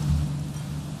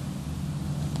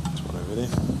 There's one over there.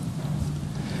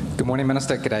 Morning,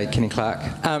 Minister. G'day, Kenny Clark.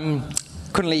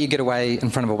 Couldn't let you get away in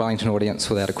front of a Wellington audience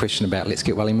without a question about Let's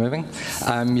Get Welly moving.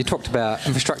 You talked about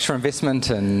infrastructure investment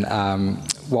and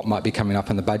what might be coming up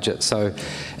in the budget. So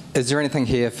is there anything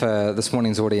here for this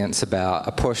morning's audience about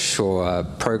a push or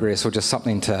progress or just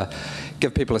something to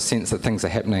give people a sense that things are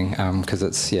happening, because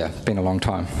it's been a long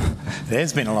time. It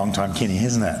has been a long time, Kenny,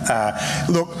 hasn't it?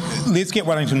 Look, Let's Get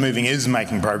Wellington Moving is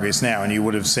making progress now, and you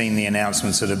would have seen the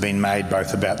announcements that have been made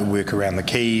both about the work around the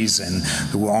Quays and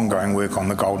the ongoing work on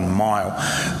the Golden Mile.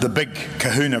 The big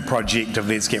kahuna project of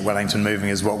Let's Get Wellington Moving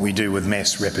is what we do with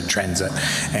mass rapid transit,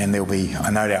 and there'll be,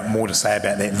 no doubt, more to say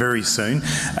about that very soon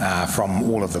from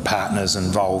all of the partners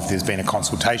involved. There's been a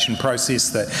consultation process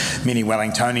that many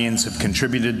Wellingtonians have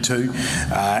contributed to.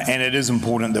 And it is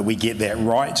important that we get that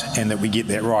right, and that we get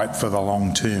that right for the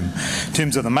long term. In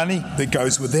terms of the money that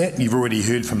goes with that, you've already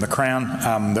heard from the Crown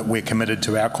that we're committed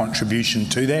to our contribution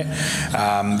to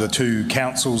that. The two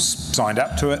councils signed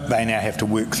up to it. They now have to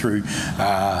work through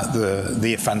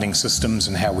their funding systems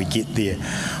and how we get there.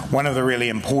 One of the really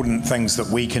important things that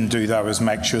we can do, though, is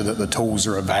make sure that the tools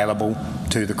are available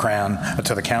to the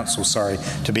council,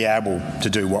 to be able to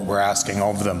do what we're asking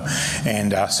of them.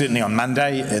 And certainly on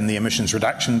Monday in the emissions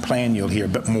reduction plan, you'll hear a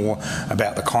bit more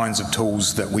about the kinds of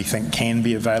tools that we think can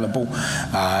be available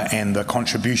and the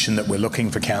contribution that we're looking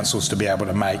for councils to be able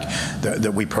to make,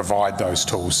 that we provide those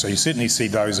tools. So you certainly see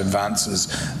those advances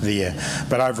there.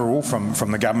 But overall,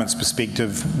 from the government's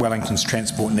perspective, Wellington's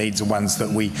transport needs are ones that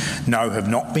we know have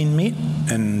not been met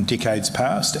in decades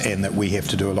past, and that we have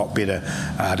to do a lot better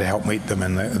to help meet them.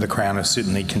 And the Crown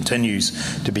certainly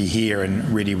continues to be here and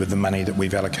ready with the money that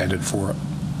we've allocated for it.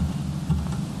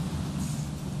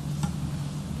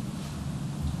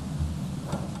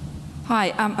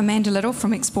 Hi, I'm Amanda Little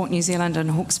from Export New Zealand in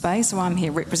Hawke's Bay, so I'm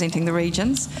here representing the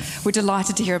regions. We're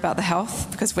delighted to hear about the health,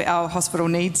 because our hospital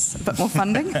needs a bit more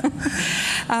funding.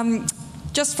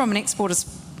 Just from an exporter's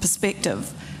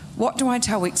perspective, what do I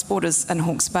tell exporters in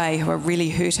Hawke's Bay who are really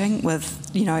hurting with,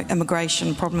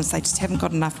 immigration problems? They just haven't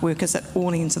got enough workers at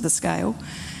all ends of the scale.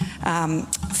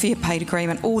 Fair paid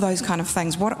agreement, all those kind of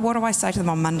things. What do I say to them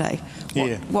on Monday?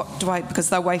 What do I, because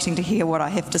they're waiting to hear what I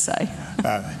have to say.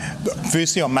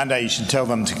 Firstly, on Monday, you should tell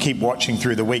them to keep watching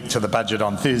through the week to the budget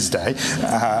on Thursday.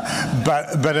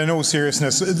 But in all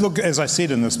seriousness, look, as I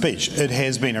said in the speech, it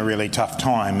has been a really tough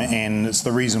time, and it's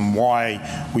the reason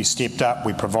why we stepped up.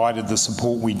 We provided the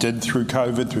support we did through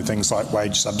COVID, through things like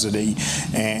wage subsidy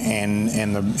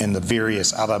and the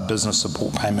various other business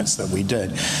support payments that we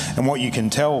did. And what you can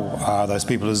tell those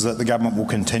people is that the government will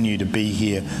continue to be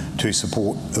here to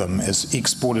support them. As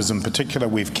exporters in particular,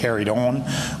 we've carried on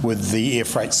with the air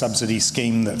freight subsidy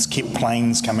scheme that's kept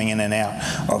planes coming in and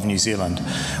out of New Zealand.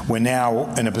 We're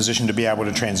now in a position to be able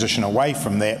to transition away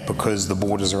from that because the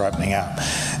borders are opening up.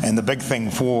 And the big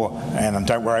thing and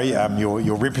don't worry,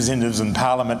 your representatives in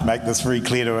Parliament make this very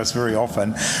clear to us very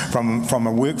often, from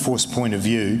a workforce point of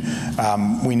view,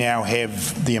 we now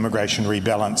have the immigration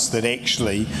rebalance that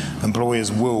actually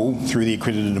employers will, through the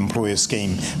accredited employer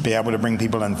scheme, be able to bring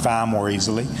people in far more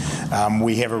easily.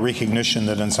 We have a recognition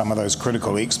that in some of those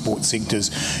critical export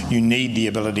sectors, you need the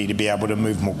ability to be able to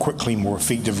move more quickly, more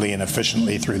effectively and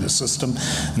efficiently through the system,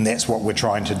 and that's what we're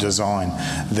trying to design.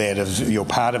 That if you're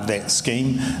part of that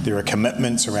scheme, there are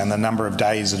commitments around the number of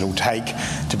days it'll take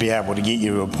to be able to get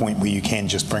you to a point where you can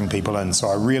just bring people in. So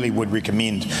I really would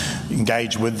recommend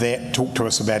engage with that, talk to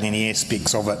us about any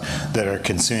aspects of it that are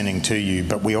concerning to you,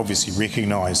 but we obviously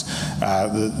recognise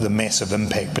the massive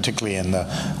impact, particularly in the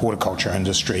horticulture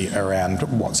industry, around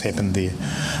what's happened there.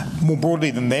 More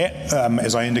broadly than that,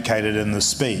 as I indicated in the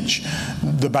speech,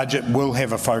 the budget will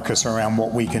have a focus around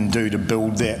what we can do to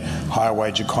build that higher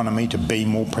wage economy, to be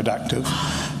more productive.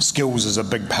 Skills is a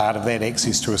big part of that,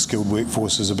 access to a skilled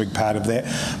workforce is a big part of that,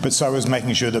 but so is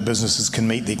making sure that businesses can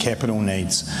meet their capital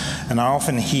needs. And I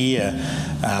often hear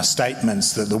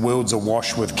statements that the world's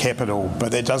awash with capital,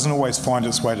 but that doesn't always find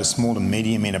its way to small and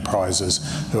medium enterprises,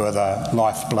 who are the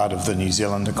lifeblood of the New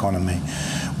Zealand economy.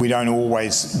 We don't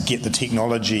always get the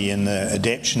technology and the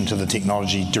adaptation to the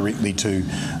technology directly to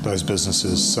those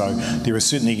businesses. So there is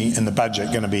certainly in the budget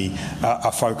going to be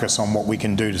a focus on what we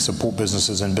can do to support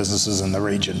businesses and businesses in the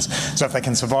regions. So if they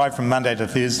can survive from Monday to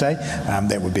Thursday,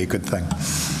 that would be a good thing.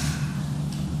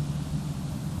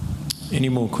 Any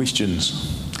more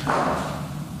questions?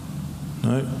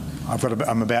 No?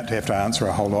 I'm about to have to answer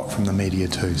a whole lot from the media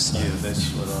too. So. Yeah, that's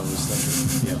what I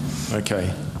was thinking. Yeah.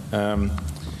 Okay.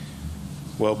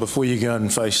 Well, before you go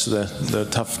and face the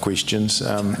tough questions,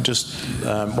 just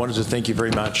wanted to thank you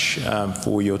very much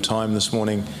for your time this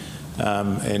morning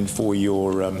and for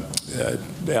your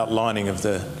outlining of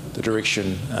the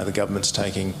direction the government's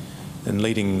taking in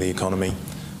leading the economy,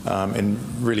 and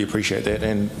really appreciate that.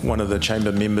 And one of the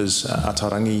chamber members,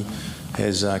 Atarangi,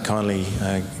 has kindly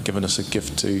given us a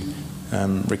gift to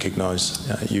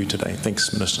recognise you today.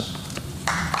 Thanks, Minister.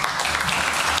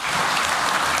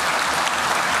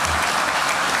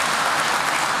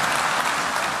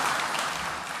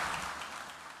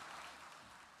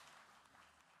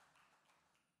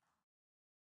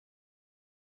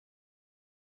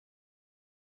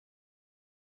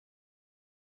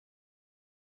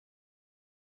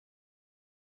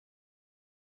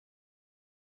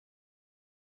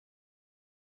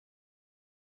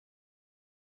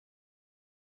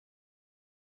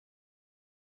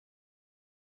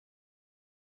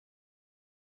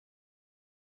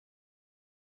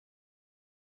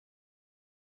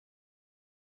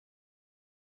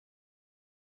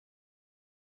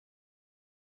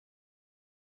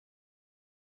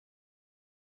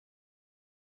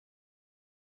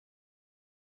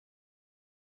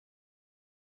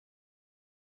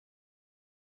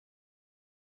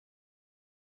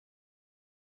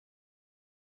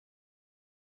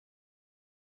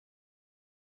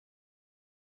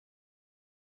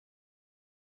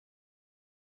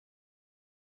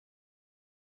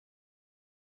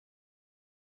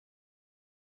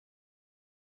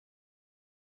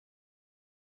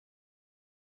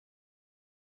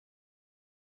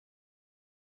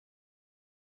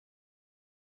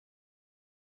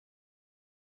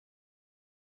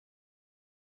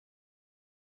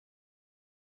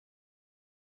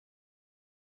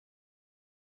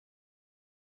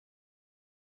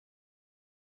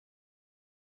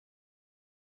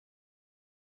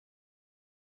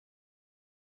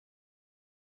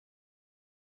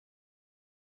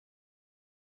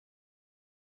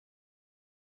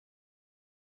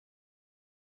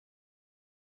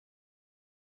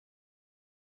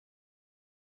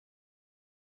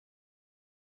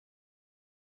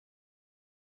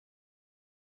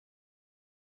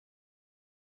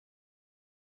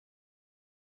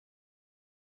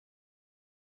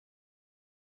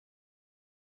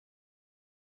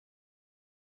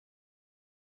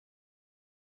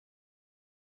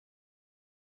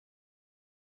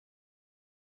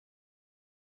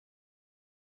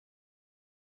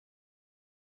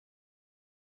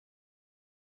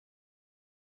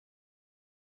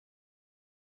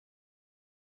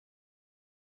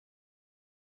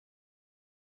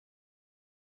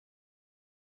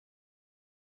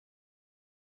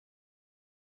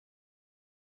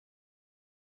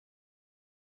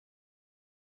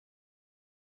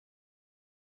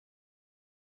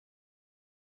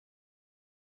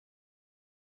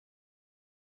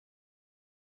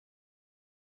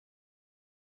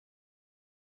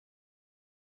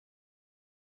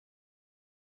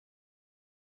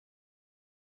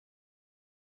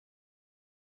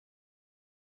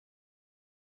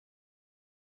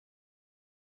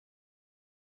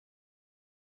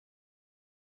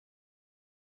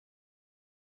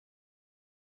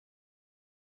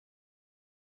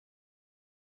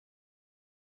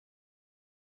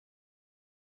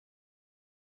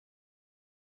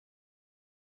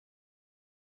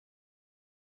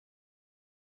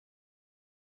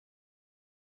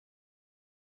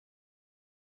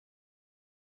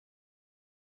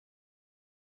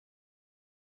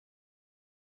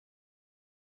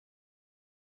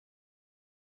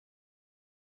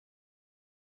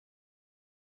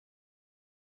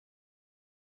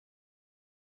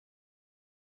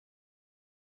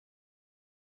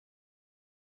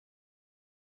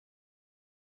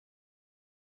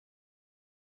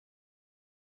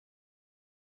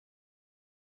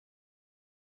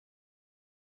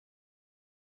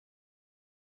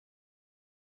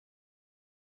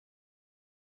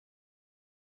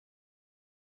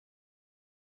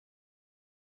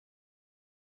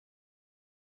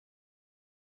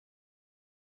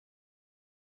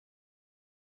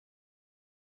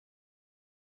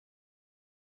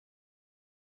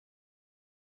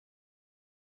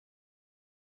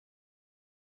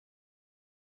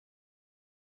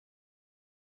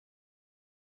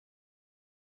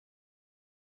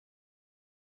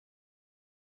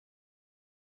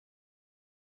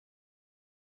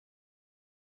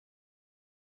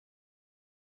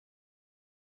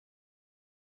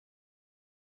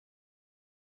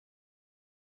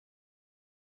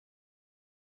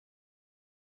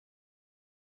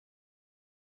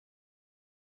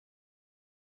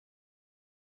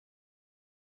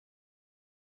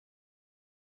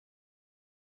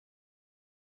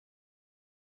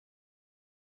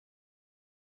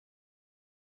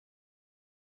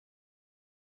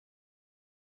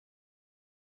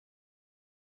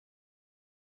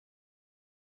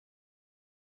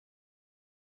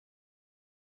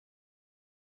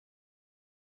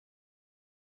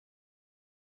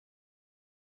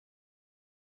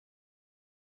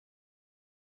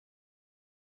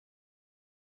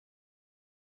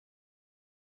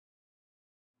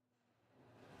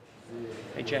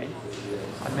 Hey Jane,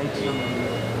 I made some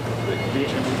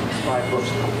Vietnamese-inspired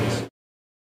roast coffees.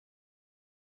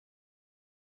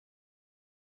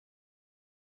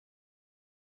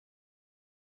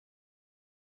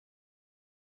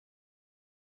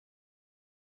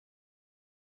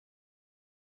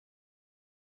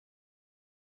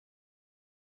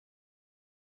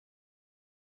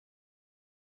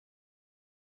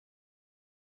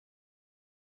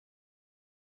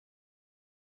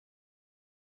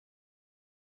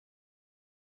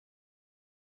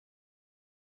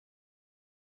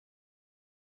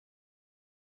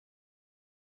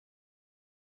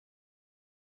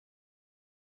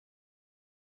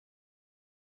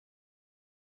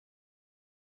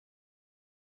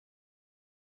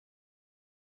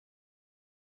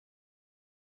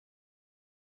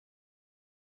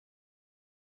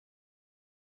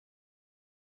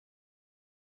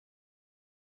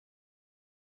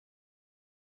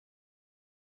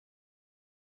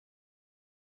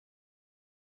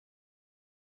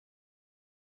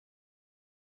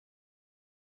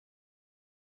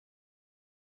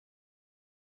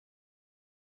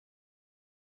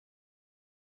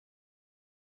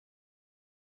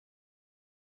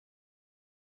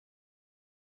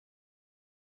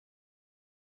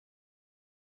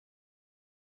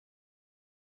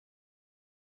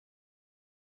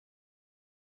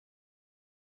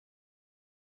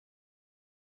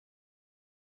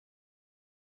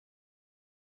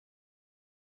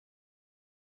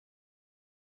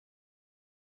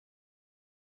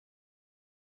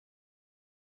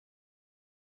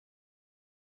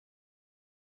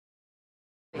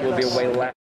 Will be a way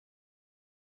less.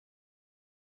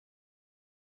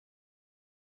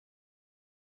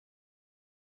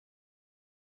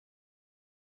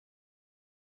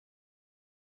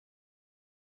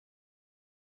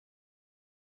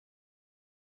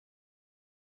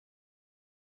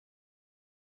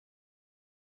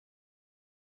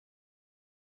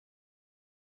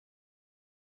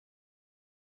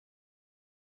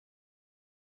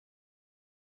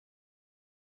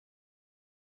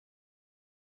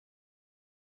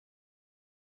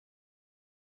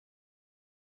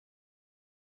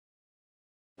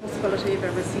 Possibility of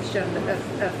a recession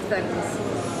if things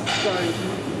go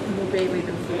more badly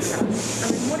than forecast.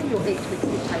 I mean, what are your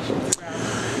expectations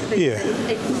around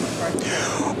the economic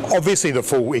growth? Obviously, the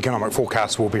full economic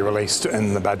forecast will be released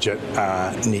in the budget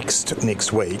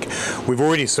next week. We've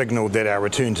already signalled that our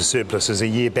return to surplus is a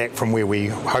year back from where we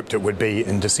hoped it would be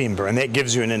in December, and that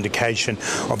gives you an indication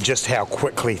of just how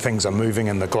quickly things are moving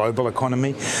in the global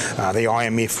economy. The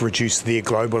IMF reduced their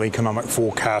global economic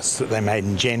forecasts that they made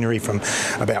in January from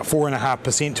about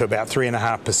 4.5% to about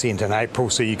 3.5% in April,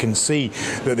 so you can see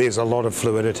that there's a lot of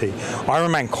fluidity. I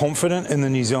remain confident in the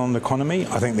New Zealand economy.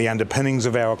 I think the underpinnings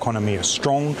of our economy are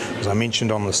strong. As I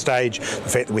mentioned on the stage, the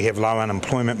fact that we have low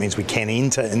unemployment means we can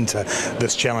enter into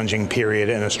this challenging period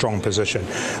in a strong position.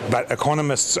 But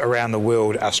economists around the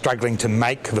world are struggling to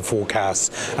make the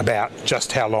forecasts about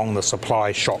just how long the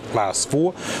supply shock lasts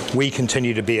for. We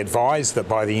continue to be advised that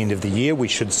by the end of the year we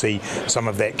should see some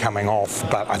of that coming off,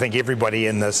 but I think everybody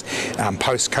in this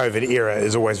post-COVID era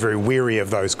is always very wary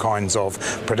of those kinds of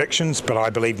predictions, but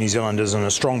I believe New Zealand is in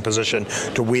a strong position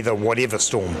to weather whatever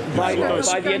storm. By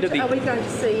the end of the are we going to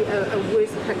see a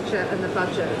worse picture in the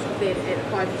budget than at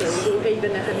High or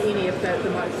even in any of the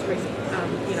most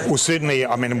recent, Well, certainly,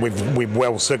 I mean, we've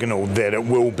well signalled that it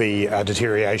will be a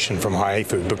deterioration from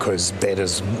Haifu because that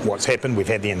is what's happened. We've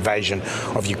had the invasion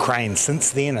of Ukraine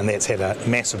since then, and that's had a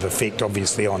massive effect,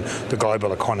 obviously, on the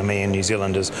global economy, and New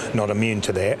Zealand is not immune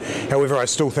to that. However, I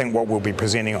still think what we'll be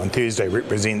presenting on Thursday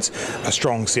represents a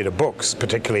strong set of books,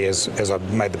 particularly as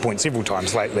I've made the point several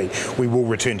times lately, we will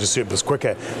return to surplus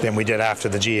quicker than we did after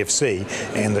the GFC,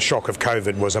 and the shock of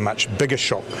COVID was a much bigger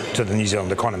shock to the New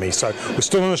Zealand economy. So we're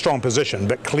still in a strong position,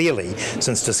 but clearly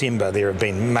since December there have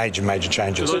been major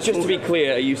changes. So just to be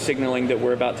clear, are you signalling that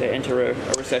we're about to enter a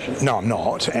recession? No, I'm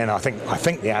not, and I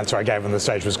think the answer I gave on the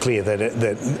stage was clear that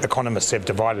economists have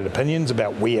divided opinions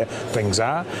about where things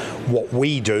are. What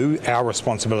we do, our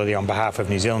responsibility on behalf of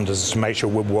New Zealanders, is to make sure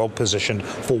we're well positioned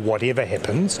for whatever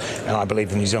happens, and I believe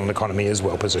the New Zealand economy is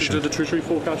well positioned. Did the Treasury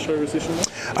forecast show recession?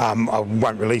 I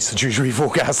won't release the Treasury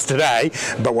forecast today,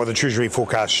 but what the Treasury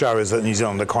forecasts show is that the New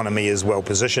Zealand economy is well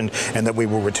positioned and that we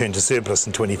will return to surplus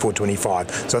in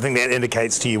 24-25. So I think that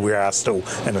indicates to you we are still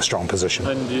in a strong position.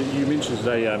 And you mentioned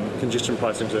today congestion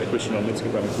pricing, to that question on Let's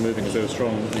Get Wellington Moving. Is there a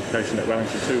strong indication that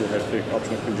Wellington too will have the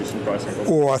option of congestion pricing?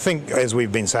 Well, I think, as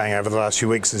we've been saying over the last few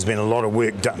weeks, there's been a lot of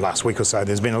work done, last week or so,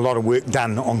 there's been a lot of work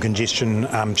done on congestion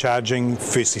charging.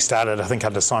 Firstly started, I think,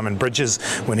 under Simon Bridges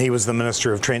when he was the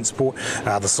Minister of Transport.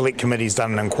 The Select Committee's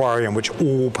done an inquiry in which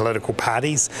all political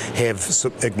parties have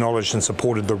acknowledged and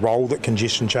supported the role that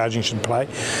congestion charging should play.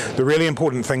 The really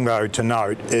important thing, though, to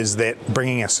note is that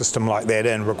bringing a system like that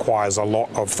in requires a lot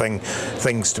of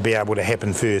things to be able to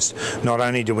happen first. Not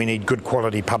only do we need good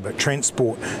quality public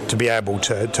transport to be able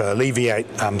to alleviate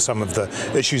some of the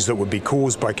issues that would be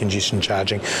caused by congestion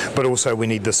charging, but also we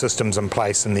need the systems in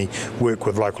place and the work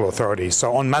with local authorities.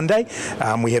 So on Monday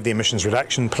we have the emissions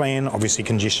reduction plan. Obviously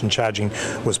congestion charging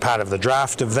was part of the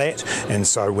draft of that, and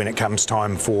so when it comes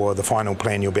time for the final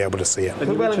plan you'll be able to see it.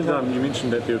 And you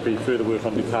mentioned that there would be further work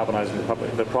on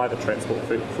decarbonising the private transport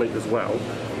fleet as well,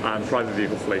 private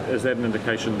vehicle fleet. Is that an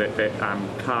indication that that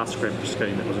car scrap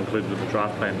scheme that was included in the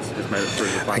draft plan has made it through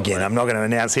the final Again, plan? I'm not going to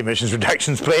announce the emissions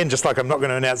reductions plan, just like I'm not going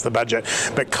to announce the budget,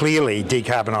 but clearly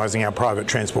decarbonising our private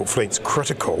transport fleet's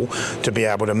critical to be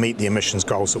able to meet the emissions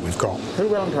goals that we've got. Who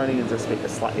Wellingtonians expect a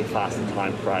slightly faster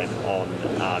time frame on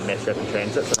mass rapid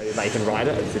transit so maybe they can ride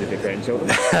it instead of their grandchildren?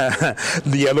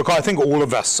 Yeah, look, I think all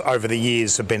of us over the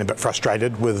years have been a bit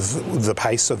frustrated with the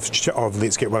pace of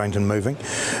Let's Get Wellington moving,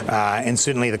 and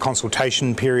certainly the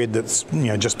consultation period that's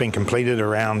just been completed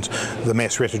around the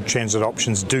mass rapid transit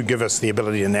options do give us the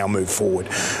ability to now move forward.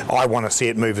 I want to see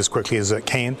it move as quickly as it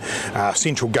can.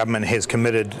 Central government has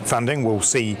committed funding. We'll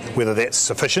see whether that's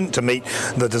sufficient to meet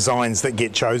the designs that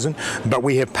get chosen, but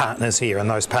we have partners here, and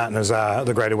those partners are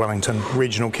the Greater Wellington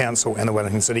Regional Council and the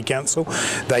Wellington City Council.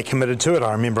 They committed to it.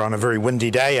 I remember on a very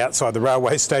windy day outside the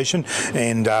railway station,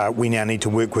 and we now need to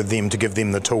work with them to give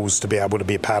them the tools to be able to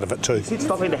be a part of it too.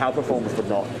 Stopping the health reforms would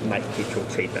not make petrol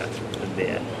cheaper in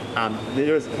there.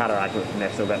 There is a counter argument from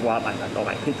National that while it might not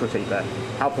make petrol cheaper,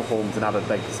 health reforms and other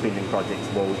big spending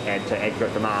projects will add to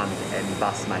aggregate demand and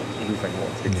thus make everything more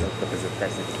expensive because of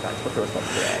passenger price. What's your response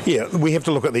to that? Yeah, we have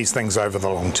to look at these things over the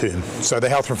long term. So the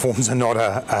health reforms are not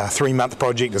a 3-month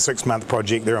project, a 6-month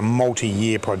project. They're a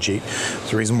multi-year project.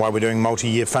 It's the reason why we're doing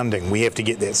multi-year funding. We have to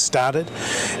get that started,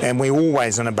 and we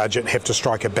always in a budget have to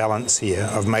strike a balance here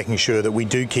of making sure that we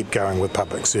do keep going with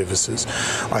public services.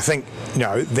 I think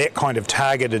that kind of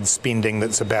targeted spending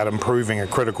that's about improving a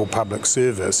critical public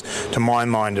service, to my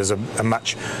mind, is a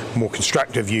much more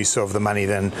constructive use of the money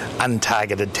than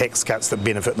untargeted tax cuts that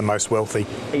benefit the most wealthy.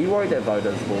 Are you worried that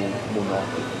voters will not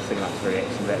see much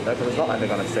reaction to that? Because it's not like they're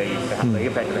going to see the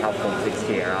impact of the health reforms next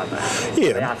year, are they?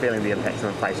 Yeah. They are feeling the impacts of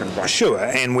inflation. Right? Sure,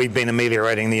 and we've been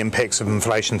ameliorating the impacts of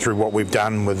inflation through what we've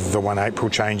done with the 1 April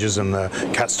changes and the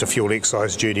cuts to fuel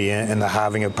excise duty and the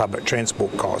halving of public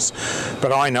transport costs.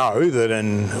 But I know that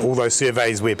in all those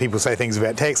surveys where people say things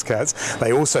about tax cuts,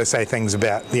 they also say things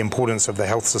about the importance of the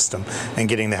health system and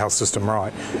getting the health system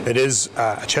right. It is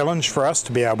a challenge for us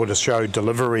to be able to show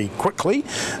delivery quickly,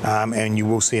 and you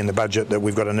will see in the budget that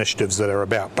we've got initiatives that are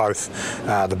about both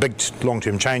the big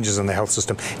long-term changes in the health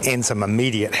system and some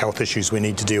immediate health issues we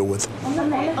need to deal with. On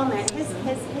that, has the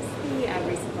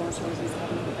recent volatilities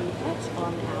had an impact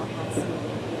on our health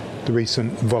system? The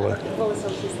recent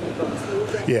volatilities in the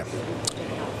books? Yeah.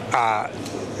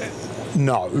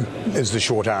 No, is the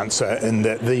short answer, in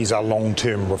that these are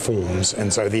long-term reforms,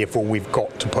 and so therefore we've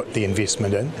got to put the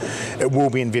investment in. It will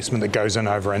be investment that goes in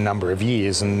over a number of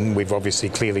years, and we've obviously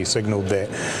clearly signalled that.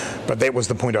 But that was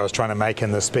the point I was trying to make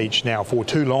in the speech. Now, for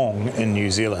too long in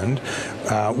New Zealand,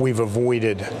 we've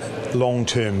avoided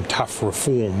long-term tough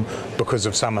reform because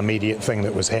of some immediate thing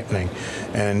that was happening.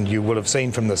 And you will have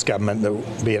seen from this government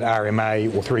that, be it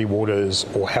RMA or Three Waters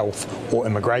or health or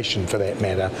immigration for that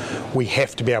matter, we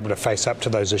have to be able to face up to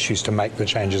those issues to make the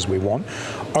changes we want.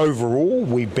 Overall,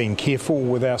 we've been careful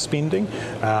with our spending,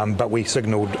 but we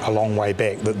signalled a long way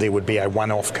back that there would be a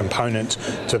one-off component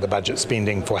to the budget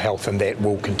spending for health, and that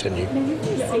will continue. Now, you've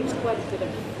received quite a bit of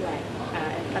flack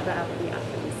about the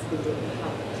upcoming spending in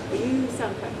health. You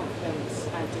sound quite confident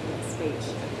during the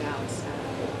speech about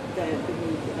the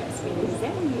need for that spending. Is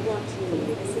that what you want your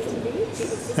legacy to be? Because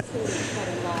this is going to be quite a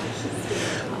large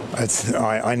spending.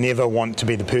 I never want to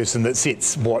be the person that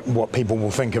sets what people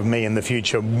will think of me in the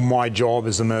future. My job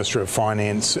as the Minister of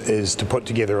Finance is to put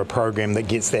together a program that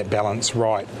gets that balance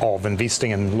right of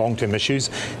investing in long-term issues,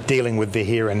 dealing with the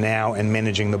here and now, and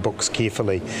managing the books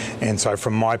carefully. And so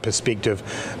from my perspective,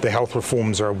 the health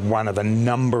reforms are one of a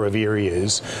number of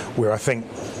areas where I think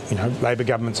Labor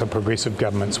governments are progressive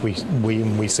governments.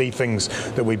 We see things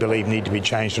that we believe need to be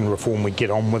changed and reformed, we get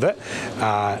on with it.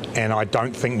 And I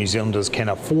don't think New Zealanders can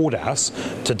afford us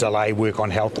to delay work on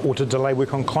health or to delay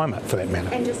work on climate, for that matter.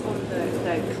 And just on the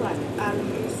climate,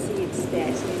 you said that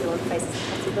New Zealand faces the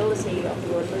possibility of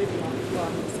your moving on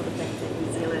from the sort of things that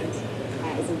New Zealand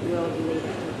as a world leader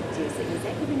in producing. Is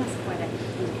that giving us quite an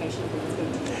indication of what's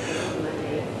going to happen?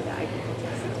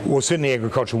 Well, certainly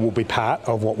agriculture will be part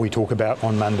of what we talk about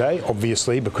on Monday,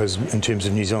 obviously, because in terms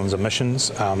of New Zealand's emissions,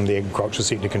 the agriculture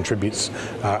sector contributes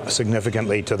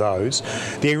significantly to those.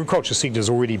 The agriculture sector has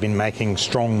already been making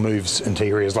strong moves into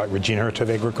areas like regenerative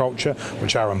agriculture,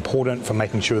 which are important for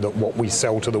making sure that what we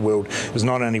sell to the world is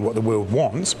not only what the world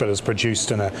wants, but is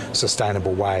produced in a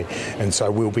sustainable way. And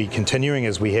so we'll be continuing,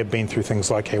 as we have been through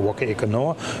things like He Waka Eka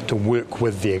Noa, to work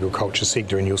with the agriculture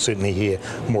sector, and you'll certainly hear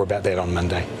more about that on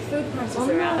Monday. Food prices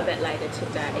are out a bit later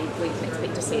today. We can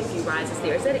expect to see a few rises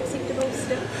there. Is that acceptable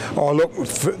still? Oh, look,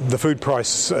 the food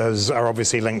prices are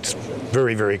obviously linked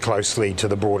very, very closely to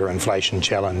the broader inflation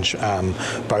challenge,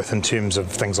 both in terms of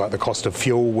things like the cost of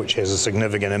fuel, which has a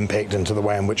significant impact into the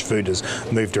way in which food is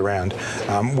moved around.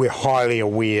 We're highly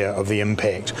aware of the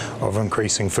impact of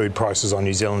increasing food prices on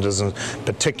New Zealanders, and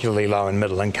particularly low and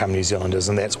middle income New Zealanders,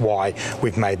 and that's why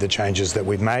we've made the changes that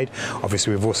we've made.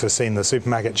 Obviously, we've also seen the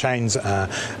supermarket chains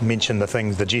mention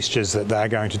the gestures that they're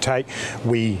going to take.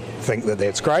 We think that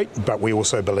that's great, but we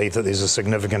also believe that there's a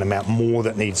significant amount more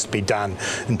that needs to be done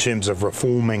in terms of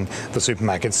reforming the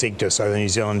supermarket sector so the New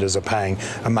Zealanders are paying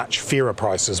a much fairer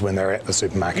prices when they're at the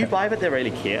supermarket. Do you buy that they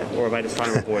really care, or are they just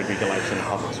trying to avoid regulation and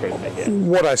public scrutiny here?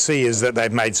 What I see is that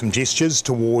they've made some gestures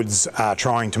towards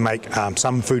trying to make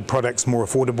some food products more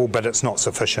affordable, but it's not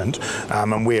sufficient,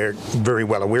 and we're very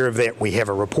well aware of that. We have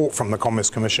a report from the Commerce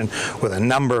Commission with a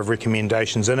number of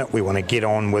recommendations in it. We want to get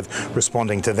on with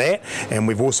responding to that, and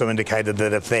we've also indicated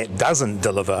that if that doesn't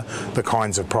deliver the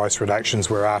kinds of price reductions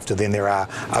we're after, then there are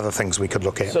other things we could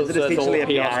look at. So is it essentially a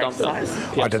PR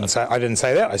exercise? I didn't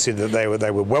say that. I said that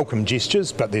they were welcome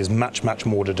gestures, but there's much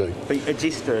more to do. But a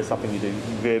gesture is something you do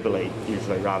verbally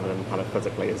usually rather than kind of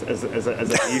physically. Is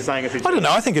it you saying it? I don't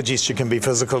know. I think a gesture can be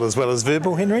physical as well as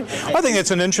verbal, Henry. I think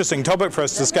it's an interesting topic for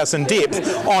us to discuss in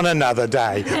depth on another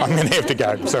day. I'm going to have to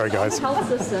go. Sorry, guys. Health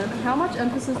system. How much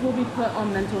emphasis will be put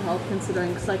on mental health,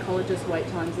 considering psychologists' wait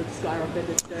times have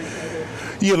skyrocketed during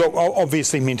COVID? Yeah, look,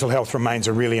 obviously mental health remains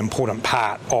a really important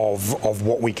part of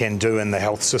what we can do in the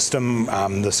health system.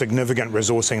 The significant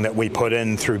resourcing that we put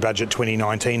in through Budget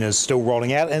 2019 is still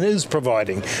rolling out and is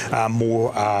providing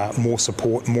more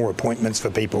support, more appointments for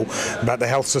people. But the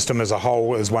health system as a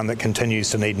whole is one that continues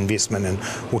to need investment, and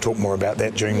we'll talk more about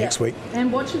that during next week.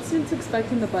 And what should students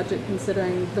expect in the budget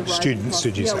considering the rising cost?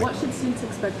 What should students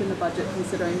expect in the budget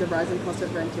considering the rising cost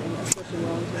of renting, especially in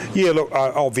Wellington? Yeah, look,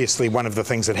 obviously one of the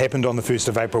things that happened on the 1st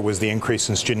of April was the increase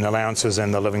in student allowances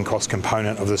and the living cost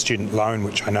component of the student loan,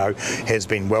 which I know has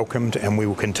been welcomed, and we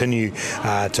will continue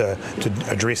to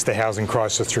address the housing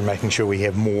crisis through making sure we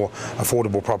have more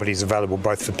affordable properties available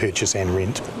both for purchase and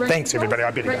rent. Thanks, everybody.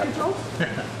 I better go.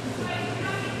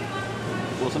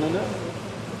 Wasn't in it?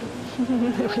 The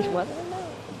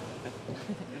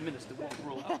Minister will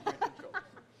rule out rent control,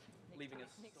 leaving us.